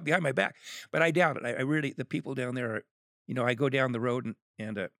saying something behind my back, but I doubt it. I really, the people down there are, I go down the road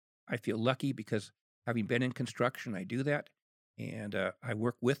and I feel lucky because having been in construction, I do that. And I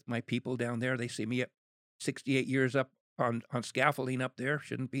work with my people down there. They see me at 68 years up on scaffolding up there,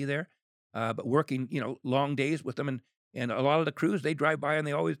 shouldn't be there, but working, long days with them. And a lot of the crews, they drive by and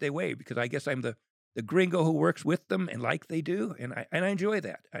they wave, because I guess I'm the gringo who works with them and like they do. And I enjoy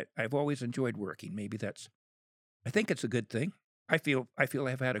that. I've always enjoyed working. Maybe I think it's a good thing. I feel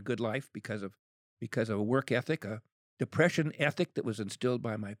I've had a good life because of a work ethic, a depression ethic that was instilled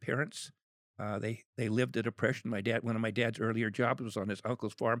by my parents. They lived a depression. One of my dad's earlier jobs was on his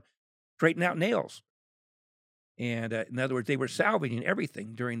uncle's farm, straightening out nails. And in other words, they were salvaging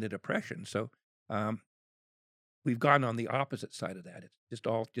everything during the Depression. So we've gone on the opposite side of that. It's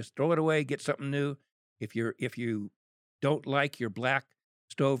just throw it away, get something new. If you don't like your black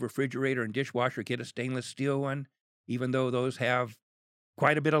stove, refrigerator, and dishwasher, get a stainless steel one, even though those have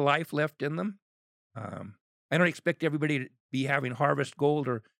quite a bit of life left in them. I don't expect everybody to be having Harvest Gold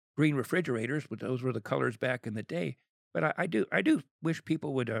or green refrigerators, but those were the colors back in the day. But I do wish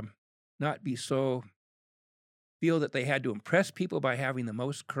people would not be so feel that they had to impress people by having the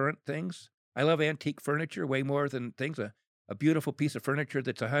most current things. I love antique furniture way more than things. A beautiful piece of furniture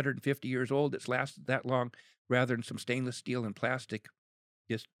that's 150 years old that's lasted that long, rather than some stainless steel and plastic,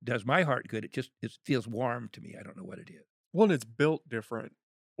 just does my heart good. It feels warm to me. I don't know what it is. Well, and it's built different.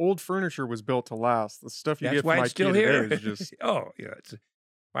 Old furniture was built to last. The stuff you That's get why from it's still IKEA here. today is just Oh yeah, it's a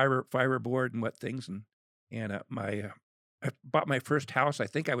fiber board and what things. And I bought my first house. I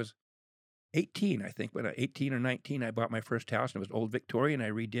think I was 18. I think when 18 or 19, I bought my first house, and it was old Victorian.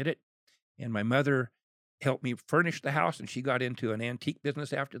 I redid it, and my mother helped me furnish the house, and she got into an antique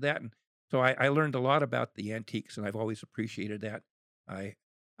business after that. And so I learned a lot about the antiques, and I've always appreciated that.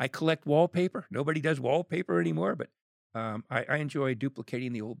 I collect wallpaper. Nobody does wallpaper anymore, but I enjoy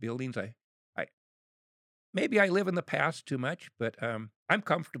duplicating the old buildings. I maybe I live in the past too much, but I'm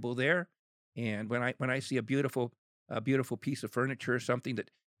comfortable there. And when I see a beautiful piece of furniture or something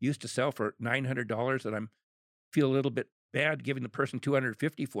that used to sell for $900 that I'm feel a little bit bad giving the person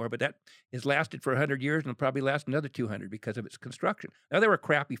 $250 for, but that has lasted for 100 years and will probably last another 200 because of its construction. Now, there were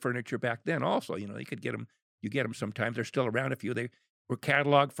crappy furniture back then also. They could get them. You get them sometimes. They're still around. They were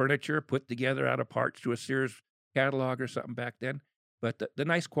catalog furniture put together out of parts through a Sears catalog or something back then. But the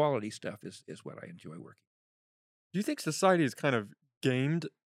nice quality stuff is what I enjoy working. Do you think society is kind of gamed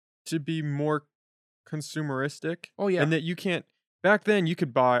to be more consumeristic? Oh, yeah. And that you can't, back then you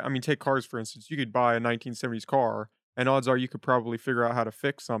could buy, I mean, take cars for instance, you could buy a 1970s car, and odds are you could probably figure out how to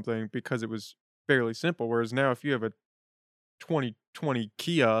fix something because it was fairly simple. Whereas now, if you have a 2020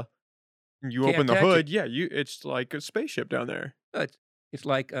 Kia and you Can't open the touch it. hood, yeah, it's like a spaceship down there. It's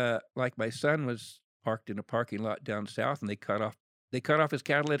like my son was parked in a parking lot down south, and they cut off his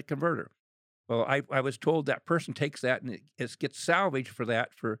catalytic converter. Well, I was told that person takes that and it gets salvaged for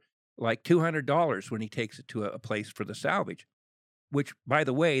that for like $200 when he takes it to a place for the salvage. Which, by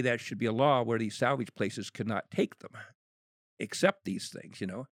the way, that should be a law where these salvage places cannot take them, accept these things.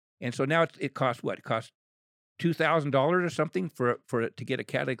 And so now it costs what? It costs $2,000 or something for it to get a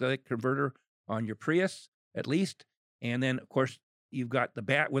catalytic converter on your Prius, at least. And then, of course, you've got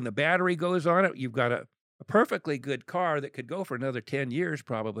when the battery goes on it, you've got a perfectly good car that could go for another 10 years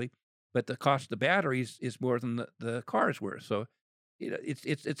probably, but the cost of the batteries is more than the car's worth. So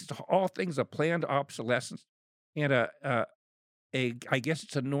it's all things of planned obsolescence. and I guess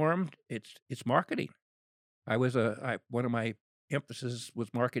it's a norm. It's marketing. One of my emphasis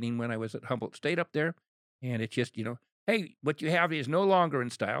was marketing when I was at Humboldt State up there, and it's just, hey, what you have is no longer in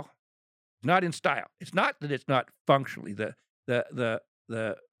style. It's not in style. It's not that it's not functionally the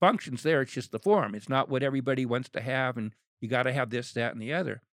functions there. It's just the form. It's not what everybody wants to have, and you got to have this, that, and the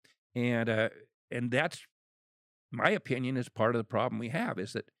other. And that's my opinion is part of the problem we have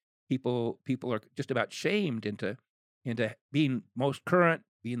is that people are just about shamed into being most current,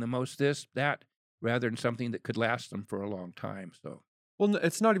 being the most this, that, rather than something that could last them for a long time. So, Well,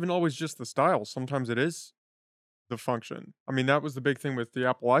 it's not even always just the style. Sometimes it is the function. I mean, that was the big thing with the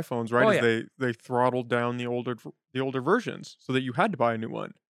Apple iPhones, right? oh Is yeah. they throttled down the older versions so that you had to buy a new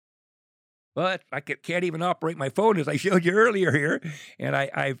one. But I can't even operate my phone as I showed you earlier here, and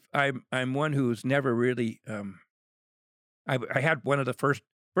I'm one who's never really. I had one of the first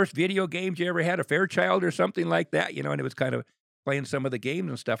video games you ever had, a Fairchild or something like that, and it was kind of playing some of the games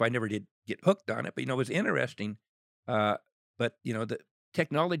and stuff. I never did get hooked on it, but it was interesting. Uh, but the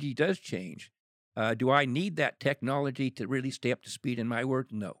technology does change. Do I need that technology to really stay up to speed in my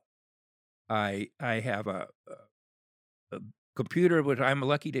work? No. I have a computer which I'm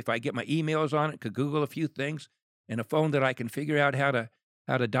lucky if I get my emails on it, could Google a few things, and a phone that I can figure out how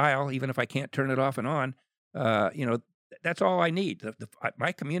to dial, even if I can't turn it off and on. That's all I need.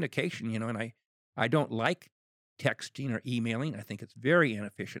 My communication, and I don't like texting or emailing. I think it's very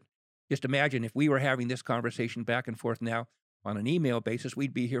inefficient. Just imagine if we were having this conversation back and forth now on an email basis,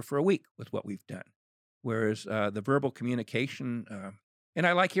 we'd be here for a week with what we've done. Whereas the verbal communication, and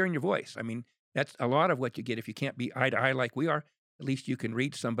I like hearing your voice. I mean, that's a lot of what you get if you can't be eye to eye like we are. At least you can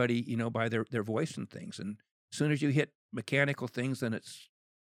read somebody, by their voice and things. And as soon as you hit mechanical things, then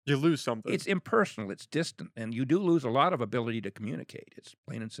You lose something. it's impersonal, it's distant, and you do lose a lot of ability to communicate. It's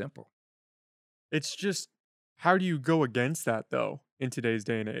plain and simple. It's just how do you go against that though in today's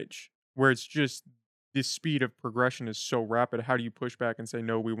day and age where it's just the speed of progression is so rapid? How do you push back and say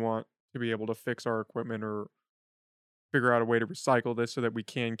no, we want to be able to fix our equipment or figure out a way to recycle this so that we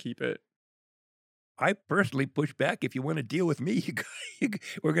can keep it? I personally push back. If you want to deal with me,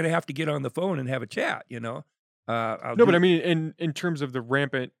 we're going to have to get on the phone and have a chat. I'll No, but I do. mean in terms of the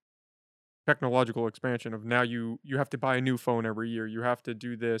rampant technological expansion of now you have to buy a new phone every year. You have to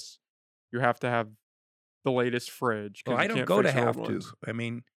do this. You have to have the latest fridge Well, because I you don't can't go to fix your old have to. ones. I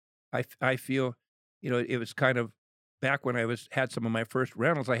mean, I feel, it was kind of back when I had some of my first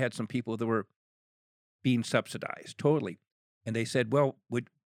rentals. I had some people that were being subsidized totally, and they said, "Well,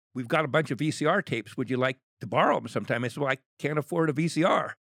 we've got a bunch of VCR tapes. Would you like to borrow them sometime?" I said, "Well, I can't afford a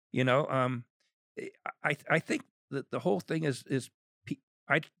VCR." You know, I think that the whole thing is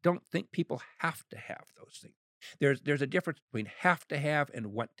I don't think people have to have those things. There's a difference between have to have and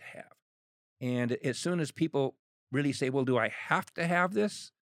want to have. And as soon as people really say, "Well, do I have to have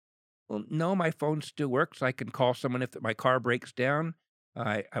this?" Well, no, my phone still works. I can call someone if my car breaks down.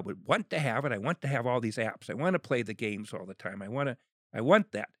 I would want to have it. I want to have all these apps. I want to play the games all the time. I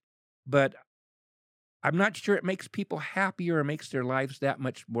want that. But I'm not sure it makes people happier or makes their lives that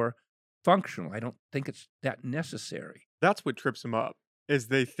much more functional. I don't think it's that necessary. That's what trips them up, is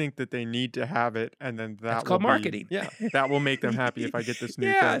they think that they need to have it, and then That's that will called be marketing. yeah, that will make them happy if I get this new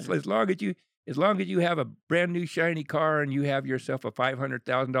Yeah, thing. as long as you have a brand new shiny car and you have yourself a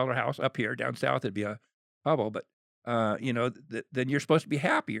 $500,000 house up here, down south it'd be a hubble, but then you're supposed to be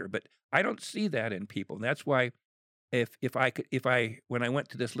happier. But I don't see that in people, and that's why if I when I went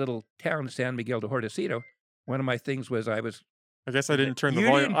to this little town, San Miguel de Hordacito, one of my things was I guess I didn't turn the you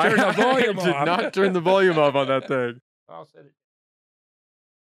volume didn't turn the volume I did off. not turn the volume off on that thing. I'll set it.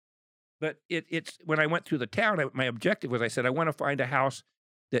 But it's when I went through the town, my objective was I said I want to find a house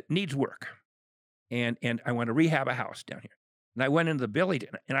that needs work, and I want to rehab a house down here. And I went into the village,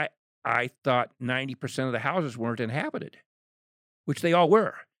 and I thought 90% of the houses weren't inhabited, which they all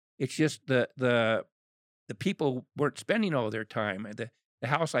were. It's just the people weren't spending all their time. The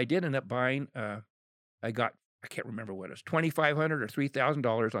house I did end up buying, I can't remember what it was, $2,500 or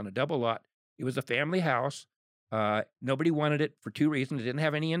 $3,000 on a double lot. It was a family house. Nobody wanted it for two reasons. It didn't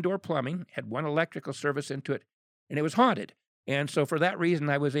have any indoor plumbing, had one electrical service into it, and it was haunted. And so for that reason,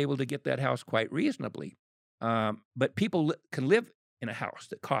 I was able to get that house quite reasonably. But people can live in a house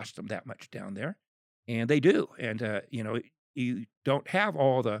that costs them that much down there, and they do. And you don't have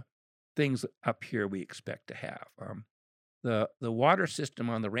all the things up here we expect to have. The water system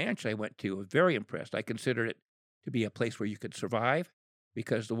on the ranch I went to, I was very impressed. I considered it to be a place where you could survive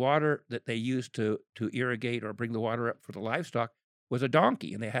because the water that they used to irrigate or bring the water up for the livestock was a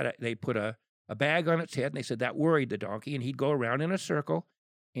donkey, and they put a bag on its head, and they said that worried the donkey, and he'd go around in a circle,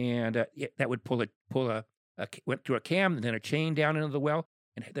 and that would pull a went through a cam and then a chain down into the well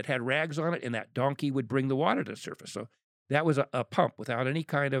and that had rags on it, and that donkey would bring the water to the surface. So that was a pump without any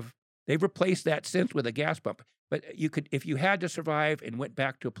kind of. They've replaced that since with a gas pump. But you could, if you had to survive and went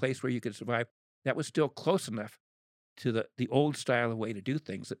back to a place where you could survive, that was still close enough to the old style of way to do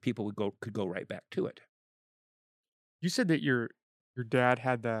things that people could go right back to it. You said that your dad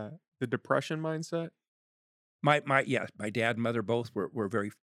had the depression mindset? My dad and mother both were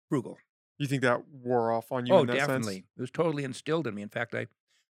very frugal. You think that wore off on you Oh, in that sense? definitely. It was totally instilled in me. In fact,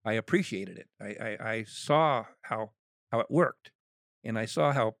 I appreciated it. I saw how it worked, and I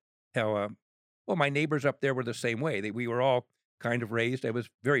saw how well, my neighbors up there were the same way. We were all kind of raised. I was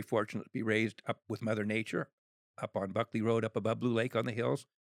very fortunate to be raised up with Mother Nature, up on Buckley Road, up above Blue Lake on the hills.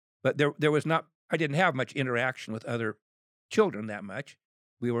 But there was not. I didn't have much interaction with other children that much.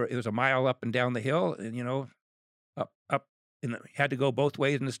 It was a mile up and down the hill, and up, and had to go both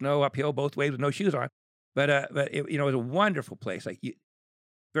ways in the snow, uphill both ways with no shoes on. But it was a wonderful place.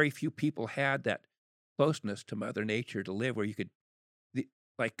 Very few people had that closeness to Mother Nature to live where you could.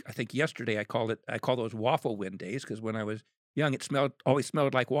 Like I think yesterday I call those waffle wind days because when I was young it always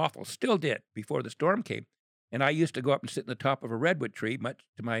smelled like waffles. Still did before the storm came, and I used to go up and sit in the top of a redwood tree, much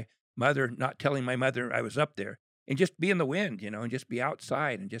to my mother not telling my mother I was up there, and just be in the wind, and just be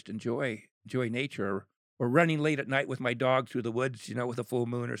outside and just enjoy nature, or running late at night with my dog through the woods, with a full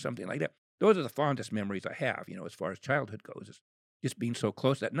moon or something like that. Those are the fondest memories I have, as far as childhood goes, is just being so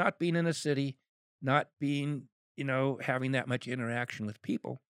close, that not being in a city, not being, having that much interaction with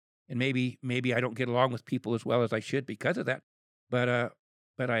people. And maybe I don't get along with people as well as I should because of that. But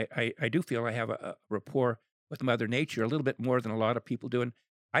I do feel I have a rapport with Mother Nature a little bit more than a lot of people do. And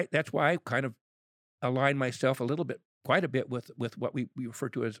that's why I kind of align myself quite a bit with what we refer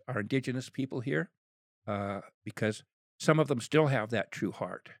to as our indigenous people here, because some of them still have that true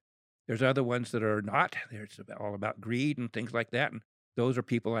heart. There's other ones that are not. It's all about greed and things like that. And those are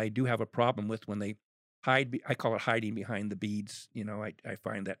people I do have a problem with when they hide. I call it hiding behind the beads. I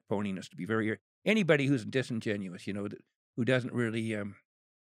find that phoniness to be very. Anybody who's disingenuous, who doesn't really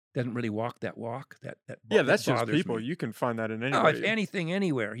walk that walk. Yeah, That that's just bothers people. me. You can find that in Oh, it's anybody. anything,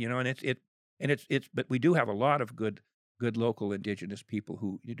 anywhere, and it's. But we do have a lot of good local indigenous people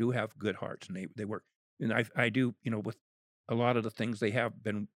who do have good hearts, and they work. And I do, with a lot of the things they have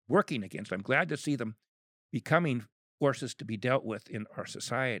been working against. I'm glad to see them becoming forces to be dealt with in our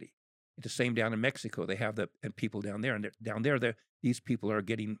society. It's the same down in Mexico. They have and people down there, and down there, these people are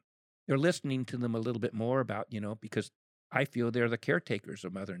they're listening to them a little bit more about, because I feel they're the caretakers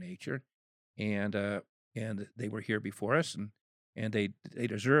of Mother Nature, and they were here before us, and they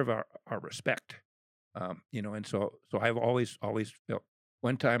deserve our respect, and so I've always felt.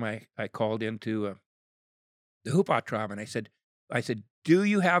 One time I called into the Hupa tribe, and I said, do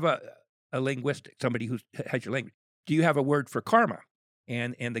you have a linguistic, somebody who has your language? Do you have a word for karma?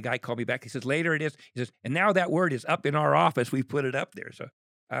 And the guy called me back. He says, later it is. He says, and now that word is up in our office. We put it up there. So,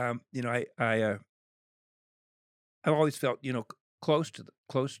 I've always felt, close to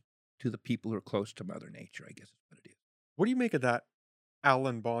the people who are close to Mother Nature, I guess is what it is. What do you make of that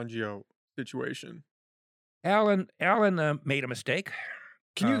Alan Bongio situation? Alan made a mistake.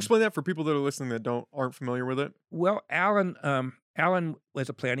 Can you Um, explain that for people that are listening that aren't familiar with it? Well, Alan was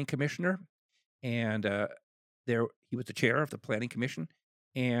a planning commissioner, and he was the chair of the planning commission,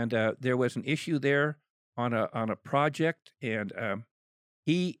 and there was an issue there on a project, and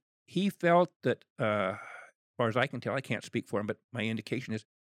he felt that, as far as I can tell, I can't speak for him, but my indication is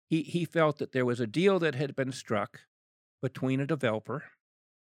he felt that there was a deal that had been struck between a developer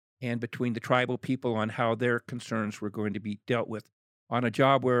and between the tribal people on how their concerns were going to be dealt with on a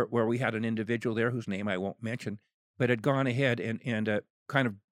job where we had an individual there whose name I won't mention, but had gone ahead and kind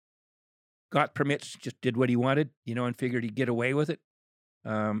of got permits, just did what he wanted, and figured he'd get away with it.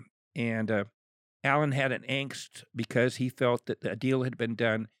 And Alan had an angst because he felt that a deal had been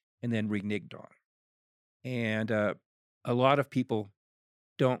done and then reneged on. And a lot of people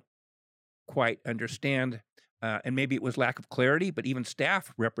don't quite understand, and maybe it was lack of clarity, but even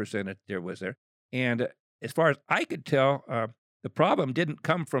staff represented was there. And as far as I could tell, the problem didn't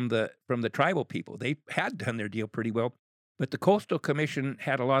come from the tribal people. They had done their deal pretty well, but the Coastal Commission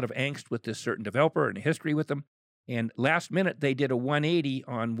had a lot of angst with this certain developer and history with them. And last minute, they did a 180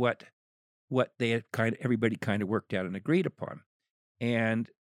 on what they had everybody kind of worked out and agreed upon. And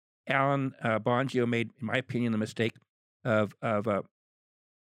Alan Bongio made, in my opinion, the mistake of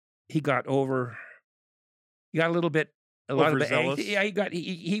he got a little bit, a lot of the angst. Overzealous? Yeah,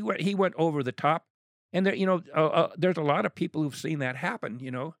 he went over the top. And there, there's a lot of people who've seen that happen,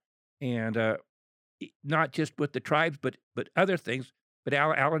 and not just with the tribes, but other things. But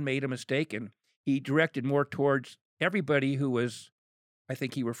Alan made a mistake, and he directed more towards everybody who was, I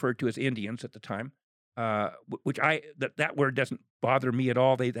think he referred to as Indians at the time, which that word doesn't bother me at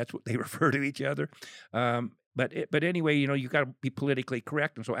all. That's what they refer to each other. But anyway, you got to be politically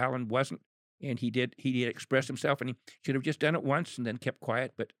correct, and so Allen wasn't, and he did express himself, and he should have just done it once and then kept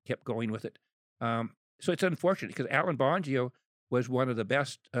quiet, but kept going with it. So it's unfortunate because Alan Bongio was one of the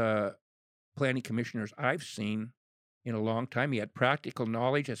best planning commissioners I've seen in a long time. He had practical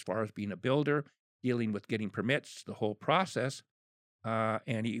knowledge as far as being a builder, dealing with getting permits, the whole process.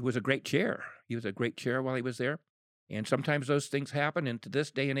 And he was a great chair. He was a great chair while he was there. And sometimes those things happen. And to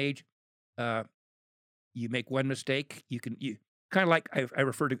this day and age, you make one mistake, you kind of like I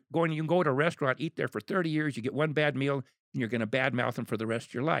refer to going. You can go to a restaurant, eat there for 30 years, you get one bad meal, and you're going to badmouth them for the rest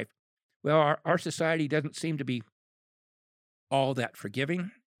of your life. Well, our society doesn't seem to be all that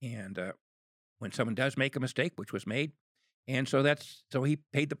forgiving. And when someone does make a mistake, which was made, and so he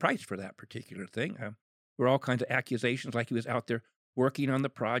paid the price for that particular thing. There were all kinds of accusations, like he was out there working on the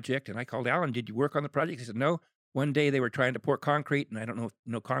project. And I called Alan, "Did you work on the project?" He said, "No." One day they were trying to pour concrete, and I don't know if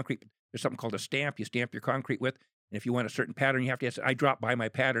you know concrete, but there's something called a stamp. You stamp your concrete with, and if you want a certain pattern, you have to ask. I dropped by my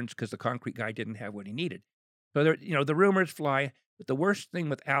patterns because the concrete guy didn't have what he needed. So there, the rumors fly. But the worst thing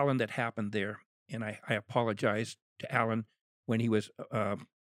with Alan that happened there, and I apologize to Alan when he was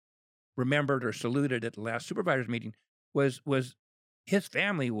remembered or saluted at the last supervisors meeting, was his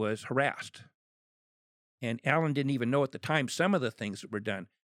family was harassed. And Alan didn't even know at the time some of the things that were done.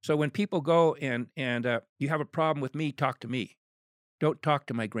 So when people go and you have a problem with me, talk to me. Don't talk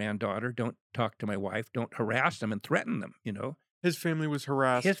to my granddaughter. Don't talk to my wife. Don't harass them and threaten them, His family was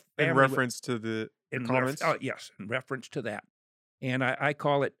harassed His in family reference to the comments. oh, yes, in reference to that. And I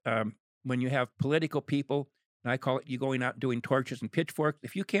call it, when you have political people, and I call it you going out doing torches and pitchforks,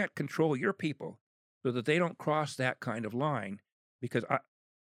 if you can't control your people so that they don't cross that kind of line, because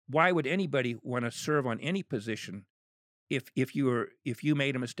why would anybody want to serve on any position if you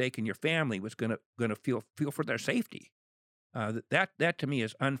made a mistake and your family was gonna feel for their safety? That to me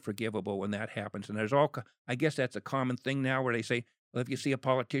is unforgivable when that happens. And there's I guess that's a common thing now where they say, well, if you see a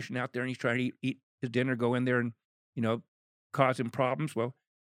politician out there and he's trying to eat his dinner, go in there and cause him problems. Well,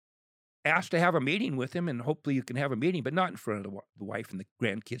 ask to have a meeting with him, and hopefully you can have a meeting, but not in front of the wife and the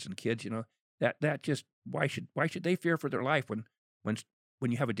grandkids and kids. That just why should they fear for their life when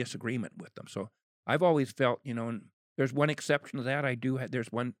you have a disagreement with them? So I've always felt, and there's one exception to that.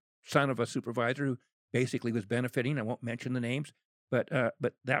 There's one son of a supervisor who basically was benefiting. I won't mention the names, but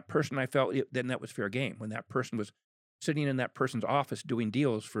that person, I felt then that was fair game when that person was sitting in that person's office doing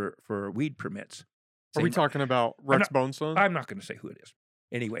deals for weed permits. Are we talking about Rex Bonestone? I'm not going to say who it is.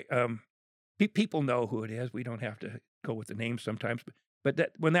 Anyway, people know who it is. We don't have to go with the names sometimes. But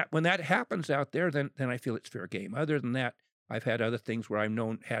that when that happens out there, then I feel it's fair game. Other than that, I've had other things where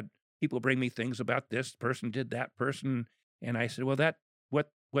had people bring me things about this person did that person, and I said, well, that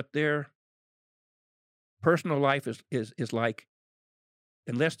what their personal life is like,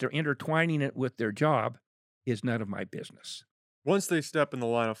 unless they're intertwining it with their job, is none of my business. Once they step in the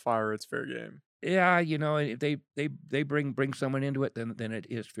line of fire, it's fair game. Yeah, if they bring someone into it, then it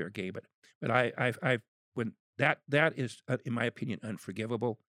is fair game. But I've when that is, in my opinion,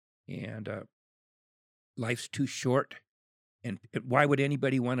 unforgivable, and life's too short. And why would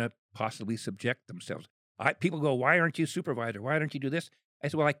anybody want to possibly subject themselves? People go, why aren't you supervisor? Why don't you do this? I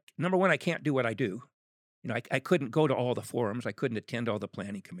said, well, number one, I can't do what I do. I couldn't go to all the forums. I couldn't attend all the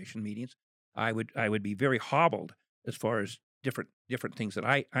planning commission meetings. I would be very hobbled as far as different things that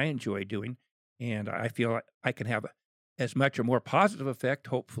I enjoy doing. And I feel I can have as much or more positive effect,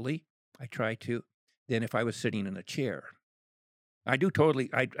 hopefully, I try to, than if I was sitting in a chair. I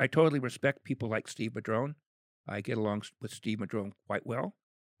totally respect people like Steve Madrone. I get along with Steve Madrone quite well.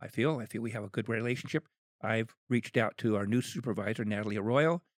 I feel we have a good relationship. I've reached out to our new supervisor, Natalie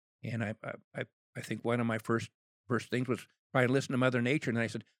Arroyo, and I think one of my first things was try to listen to Mother Nature, and I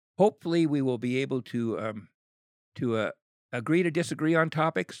said, hopefully we will be able to agree to disagree on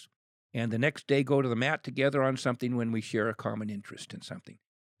topics, and the next day go to the mat together on something when we share a common interest in something.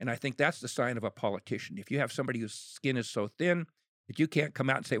 And I think that's the sign of a politician. If you have somebody whose skin is so thin that you can't come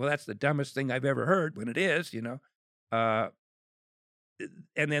out and say, well, that's the dumbest thing I've ever heard, when it is, and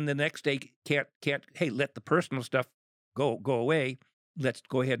then the next day can't, hey, let the personal stuff go away. Let's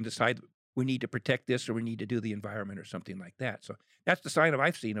go ahead and decide we need to protect this, or we need to do the environment, or something like that. So that's the sign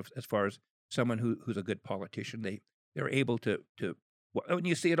I've seen as far as someone who's a good politician. They're able to and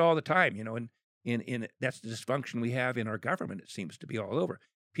you see it all the time, and in that's the dysfunction we have in our government. It seems to be all over.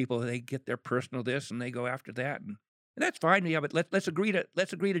 People, they get their personal this and they go after that, and that's fine. Yeah, but let's agree to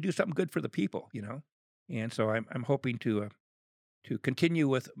do something good for the people, And so I'm hoping to to continue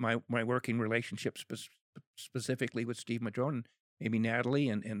with my working relationship specifically with Steve Madrone and maybe Natalie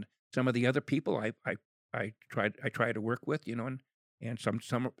and some of the other people I try to work with, and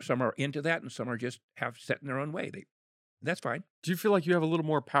some are into that and some are just have set in their own way. That's fine. Do you feel like you have a little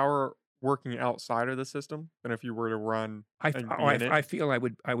more power working outside of the system than if you were to run and be in it? I feel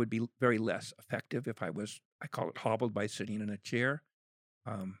I would be very less effective if I call it hobbled by sitting in a chair.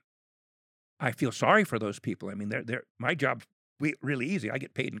 Um, I feel sorry for those people. I mean, my job's really easy. I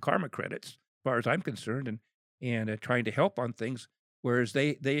get paid in karma credits, as far as I'm concerned, and trying to help on things. Whereas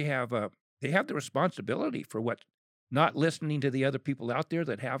they have the responsibility for what not listening to the other people out there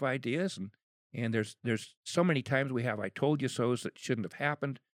that have ideas, and there's so many times we have I told you so's that shouldn't have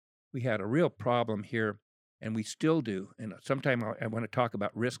happened. We had a real problem here, and we still do. And sometime I want to talk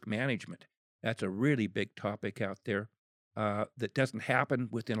about risk management. That's a really big topic out there that doesn't happen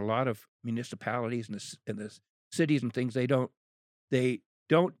within a lot of municipalities and the cities and things. They don't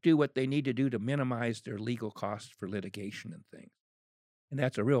do what they need to do to minimize their legal costs for litigation and things. And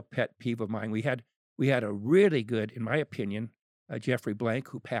that's a real pet peeve of mine. We had a really good, in my opinion, Jeffrey Blank,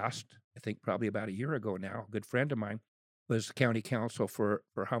 who passed, I think probably about a year ago now, a good friend of mine, was county counsel for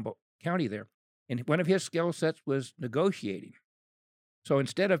Humboldt County there. And one of his skill sets was negotiating. So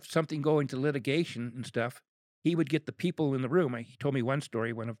instead of something going to litigation and stuff, he would get the people in the room. He told me one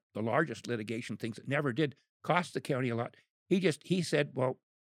story, one of the largest litigation things that never did cost the county a lot. He said, well,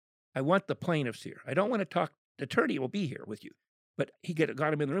 I want the plaintiffs here. I don't want to talk, the attorney will be here with you. But he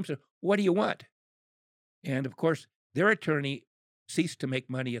got him in the room and said, what do you want? And of course, their attorney ceased to make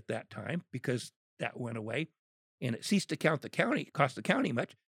money at that time because that went away. And it ceased to cost the county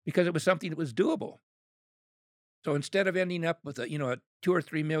much because it was something that was doable. So instead of ending up with a $2 or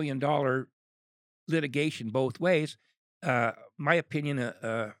 $3 million litigation both ways, my opinion,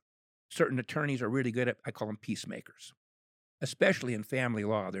 certain attorneys are really good at, I call them peacemakers, especially in family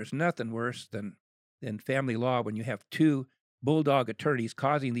law. There's nothing worse than family law when you have two bulldog attorneys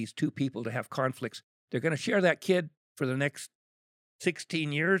causing these two people to have conflicts. They're going to share that kid for the next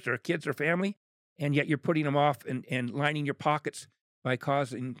 16 years, or kids or family, and yet you're putting them off and lining your pockets by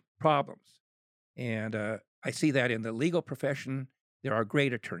causing problems. And I see that in the legal profession. There are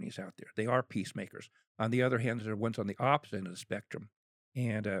great attorneys out there. They are peacemakers. On the other hand, there are ones on the opposite end of the spectrum.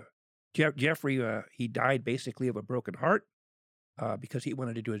 And Jeffrey, he died basically of a broken heart because he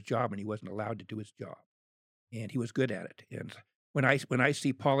wanted to do his job and he wasn't allowed to do his job. And he was good at it. And when I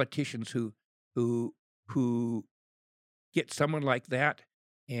see politicians who get someone like that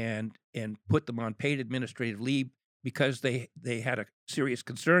and put them on paid administrative leave because they had a serious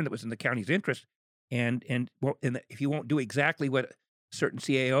concern that was in the county's interest, and if you won't do exactly what certain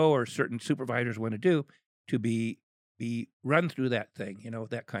CAO or certain supervisors want to do, to be run through that thing,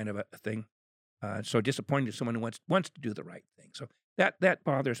 that kind of a thing. So disappointing to someone who wants to do the right thing. So that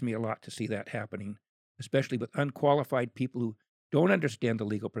bothers me a lot to see that happening, especially with unqualified people who don't understand the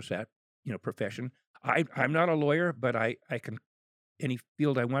legal profession. I'm not a lawyer, but I can, any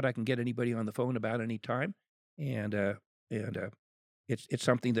field I want, I can get anybody on the phone about any time, and it's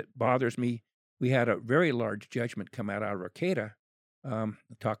something that bothers me. We had a very large judgment come out of Arcata. I'll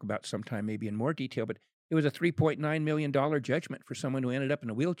talk about sometime maybe in more detail, but it was a $3.9 million judgment for someone who ended up in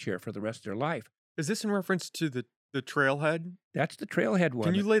a wheelchair for the rest of their life. Is this in reference to the trailhead? That's the trailhead one.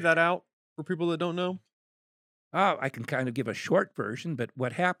 Can you lay that out for people that don't know? I can kind of give a short version, but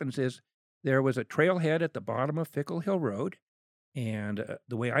what happens is there was a trailhead at the bottom of Fickle Hill Road, and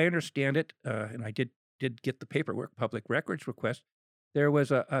the way I understand it, and I did get the paperwork, public records request, there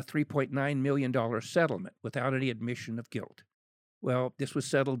was a $3.9 million settlement without any admission of guilt. Well, this was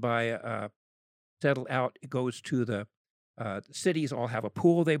settled out. It goes to the cities all have a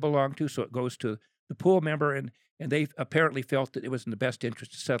pool they belong to, so it goes to the pool member, and they apparently felt that it was in the best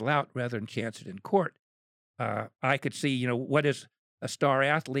interest to settle out rather than chance it in court. I could see, what is a star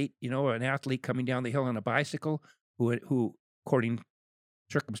athlete, an athlete coming down the hill on a bicycle who according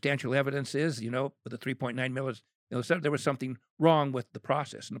circumstantial evidence is, with the 3.9 million, said there was something wrong with the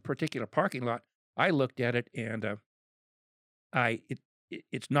process. In a particular parking lot, I looked at it and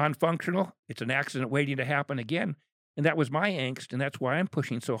it's non-functional. It's an accident waiting to happen again. And that was my angst, and that's why I'm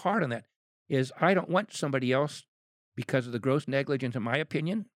pushing so hard on that, is I don't want somebody else, because of the gross negligence, in my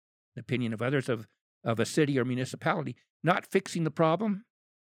opinion, the opinion of others of a city or municipality, not fixing the problem.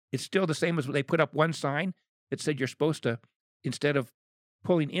 It's still the same as when they put up one sign that said you're supposed to, instead of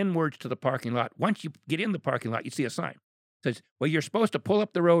pulling inwards to the parking lot, once you get in the parking lot, you see a sign. It says, well, you're supposed to pull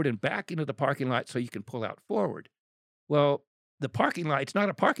up the road and back into the parking lot so you can pull out forward. Well, the parking lot, it's not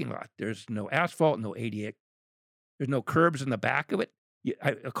a parking lot. There's no asphalt, no ADA. There's no curbs in the back of it.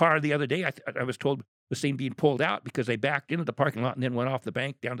 A car the other day, I was told, was seen being pulled out because they backed into the parking lot and then went off the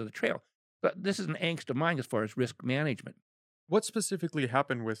bank down to the trail. But this is an angst of mine as far as risk management. What specifically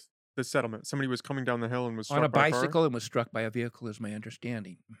happened with the settlement? Somebody was coming down the hill and was On a struck by a car? bicycle and was struck by a vehicle, is my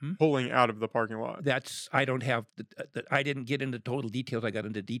understanding. Pulling out of the parking lot. That's I don't have I didn't get into total details. I got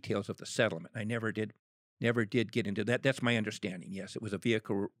into details of the settlement. I never did get into that. That's my understanding. Yes, it was a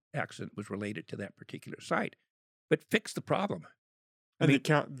vehicle accident was related to that particular site. But fix the problem. I And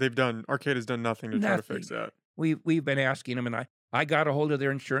mean, Arcade has done nothing to try to fix nothing. that. We've been asking them, and I got a hold of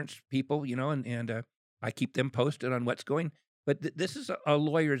their insurance people, and I keep them posted on what's going. But this is a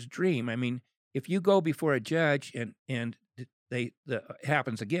lawyer's dream. I mean, if you go before a judge and it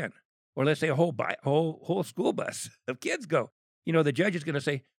happens again, or let's say a whole school bus of kids go, the judge is going to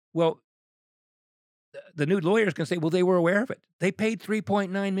say, well, the new lawyer is going to say, well, they were aware of it. They paid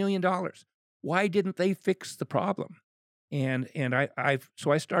 $3.9 million. Why didn't they fix the problem? And I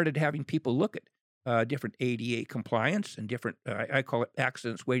started having people look at different ADA compliance and different, I call it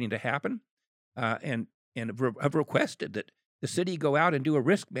accidents waiting to happen, and have requested that the city go out and do a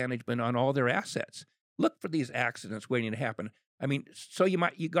risk management on all their assets. Look for these accidents waiting to happen. I mean, so you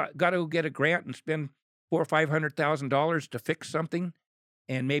got to get a grant and spend $400,000 or $500,000 to fix something,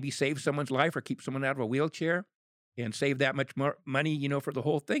 and maybe save someone's life or keep someone out of a wheelchair, and save that much more money, for the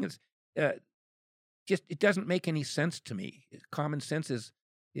whole thing. It's just it doesn't make any sense to me. Common sense is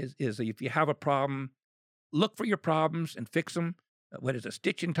if you have a problem, look for your problems and fix them. What is a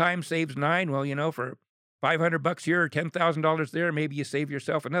stitch in time saves nine? Well, for $500 here or $10,000 there, maybe you save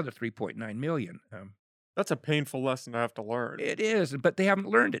yourself another $3.9 million. That's a painful lesson to have to learn. It is, but they haven't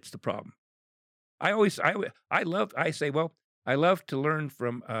learned it's the problem. I love to learn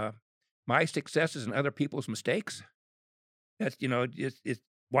from my successes and other people's mistakes. That's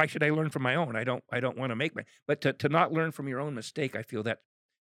why should I learn from my own? I don't want to make but to not learn from your own mistake, I feel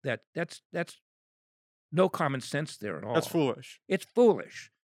that's no common sense there at all. That's foolish. It's foolish,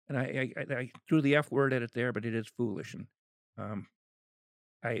 and I threw the F word at it there, but it is foolish, and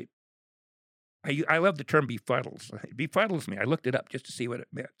I love the term befuddles. It befuddles me. I looked it up just to see what it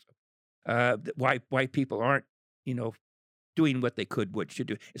meant. Why people aren't doing what they should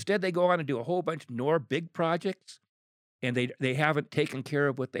do. Instead, they go on and do a whole bunch more big projects, and they haven't taken care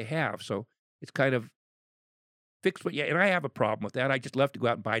of what they have. So it's kind of fix what and I have a problem with that. I just love to go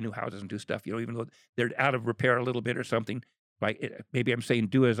out and buy new houses and do stuff, even though they're out of repair a little bit or something. Like maybe I'm saying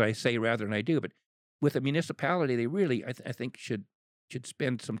do as I say rather than I do. But with a municipality, they really, I think, should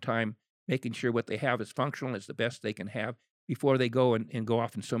spend some time making sure what they have is functional, is the best they can have before they go and go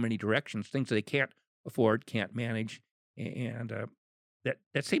off in so many directions, things that they can't afford, can't manage. And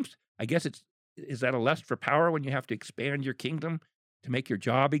that seems, I guess is that a lust for power when you have to expand your kingdom to make your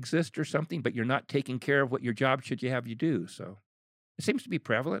job exist or something, but you're not taking care of what your job should you have you do? So it seems to be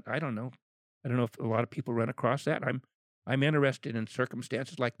prevalent. I don't know. I don't know if a lot of people run across that. I'm interested in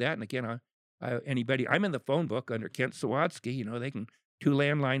circumstances like that. And again, I'm in the phone book under Kent Sawadsky. They can 2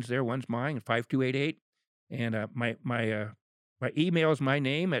 landlines there. One's mine, 5288, and my email is my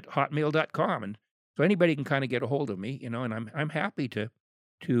name at hotmail.com. And so anybody can kind of get a hold of me, and I'm happy to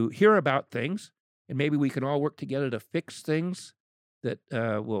hear about things, and maybe we can all work together to fix things that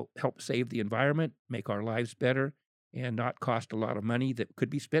will help save the environment, make our lives better, and not cost a lot of money that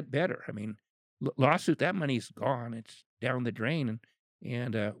could be spent better. I mean, lawsuit, that money's gone. It's down the drain,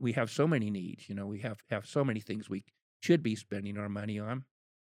 and we have so many needs. We have so many things we should be spending our money on.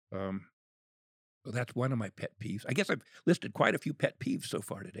 So that's one of my pet peeves. I guess I've listed quite a few pet peeves so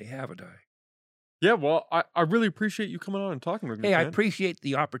far today, haven't I? Yeah, well, I really appreciate you coming on and talking with me, Hey, I Ken. appreciate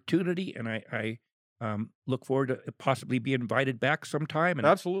the opportunity, and I look forward to possibly be invited back sometime.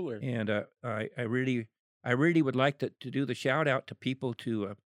 Absolutely. And I really would like to do the shout out to people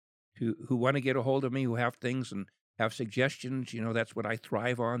who want to get a hold of me, who have things and have suggestions. That's what I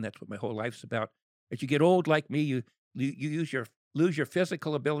thrive on. That's what my whole life's about. As you get old like me, you lose your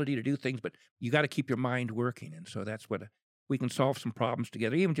physical ability to do things, but you got to keep your mind working. And so that's what we can solve some problems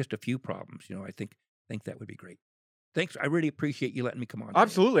together, even just a few problems. I think that would be great. Thanks. I really appreciate you letting me come on today.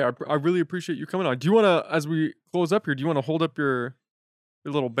 Absolutely. I really appreciate you coming on. Do you want to, as we close up here, do you want to hold up your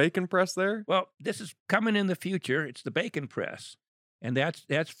little bacon press there? Well, this is coming in the future. It's the bacon press. And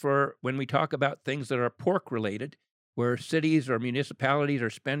that's for when we talk about things that are pork related, where cities or municipalities are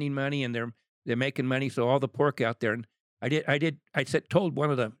spending money and they're making money. So all the pork out there. And told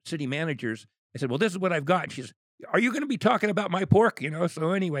one of the city managers, I said, well, this is what I've got. And she says, are you going to be talking about my pork?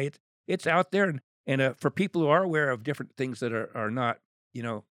 So anyway, it's out there. And for people who are aware of different things that are not,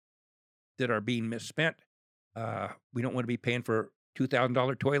 that are being misspent, we don't want to be paying for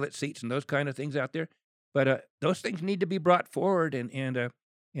 $2,000 toilet seats and those kind of things out there. But those things need to be brought forward, and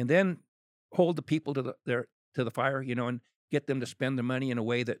then hold the people to the fire, and get them to spend the money in a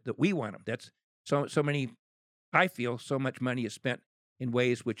way that we want them. That's so many. I feel so much money is spent in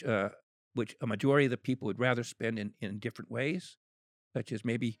ways which a majority of the people would rather spend in different ways, such as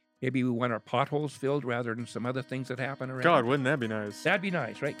maybe we want our potholes filled rather than some other things that happen around. God, wouldn't that be nice? That'd be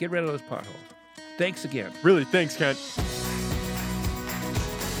nice, right? Get rid of those potholes. Thanks again. Really, thanks, Kent.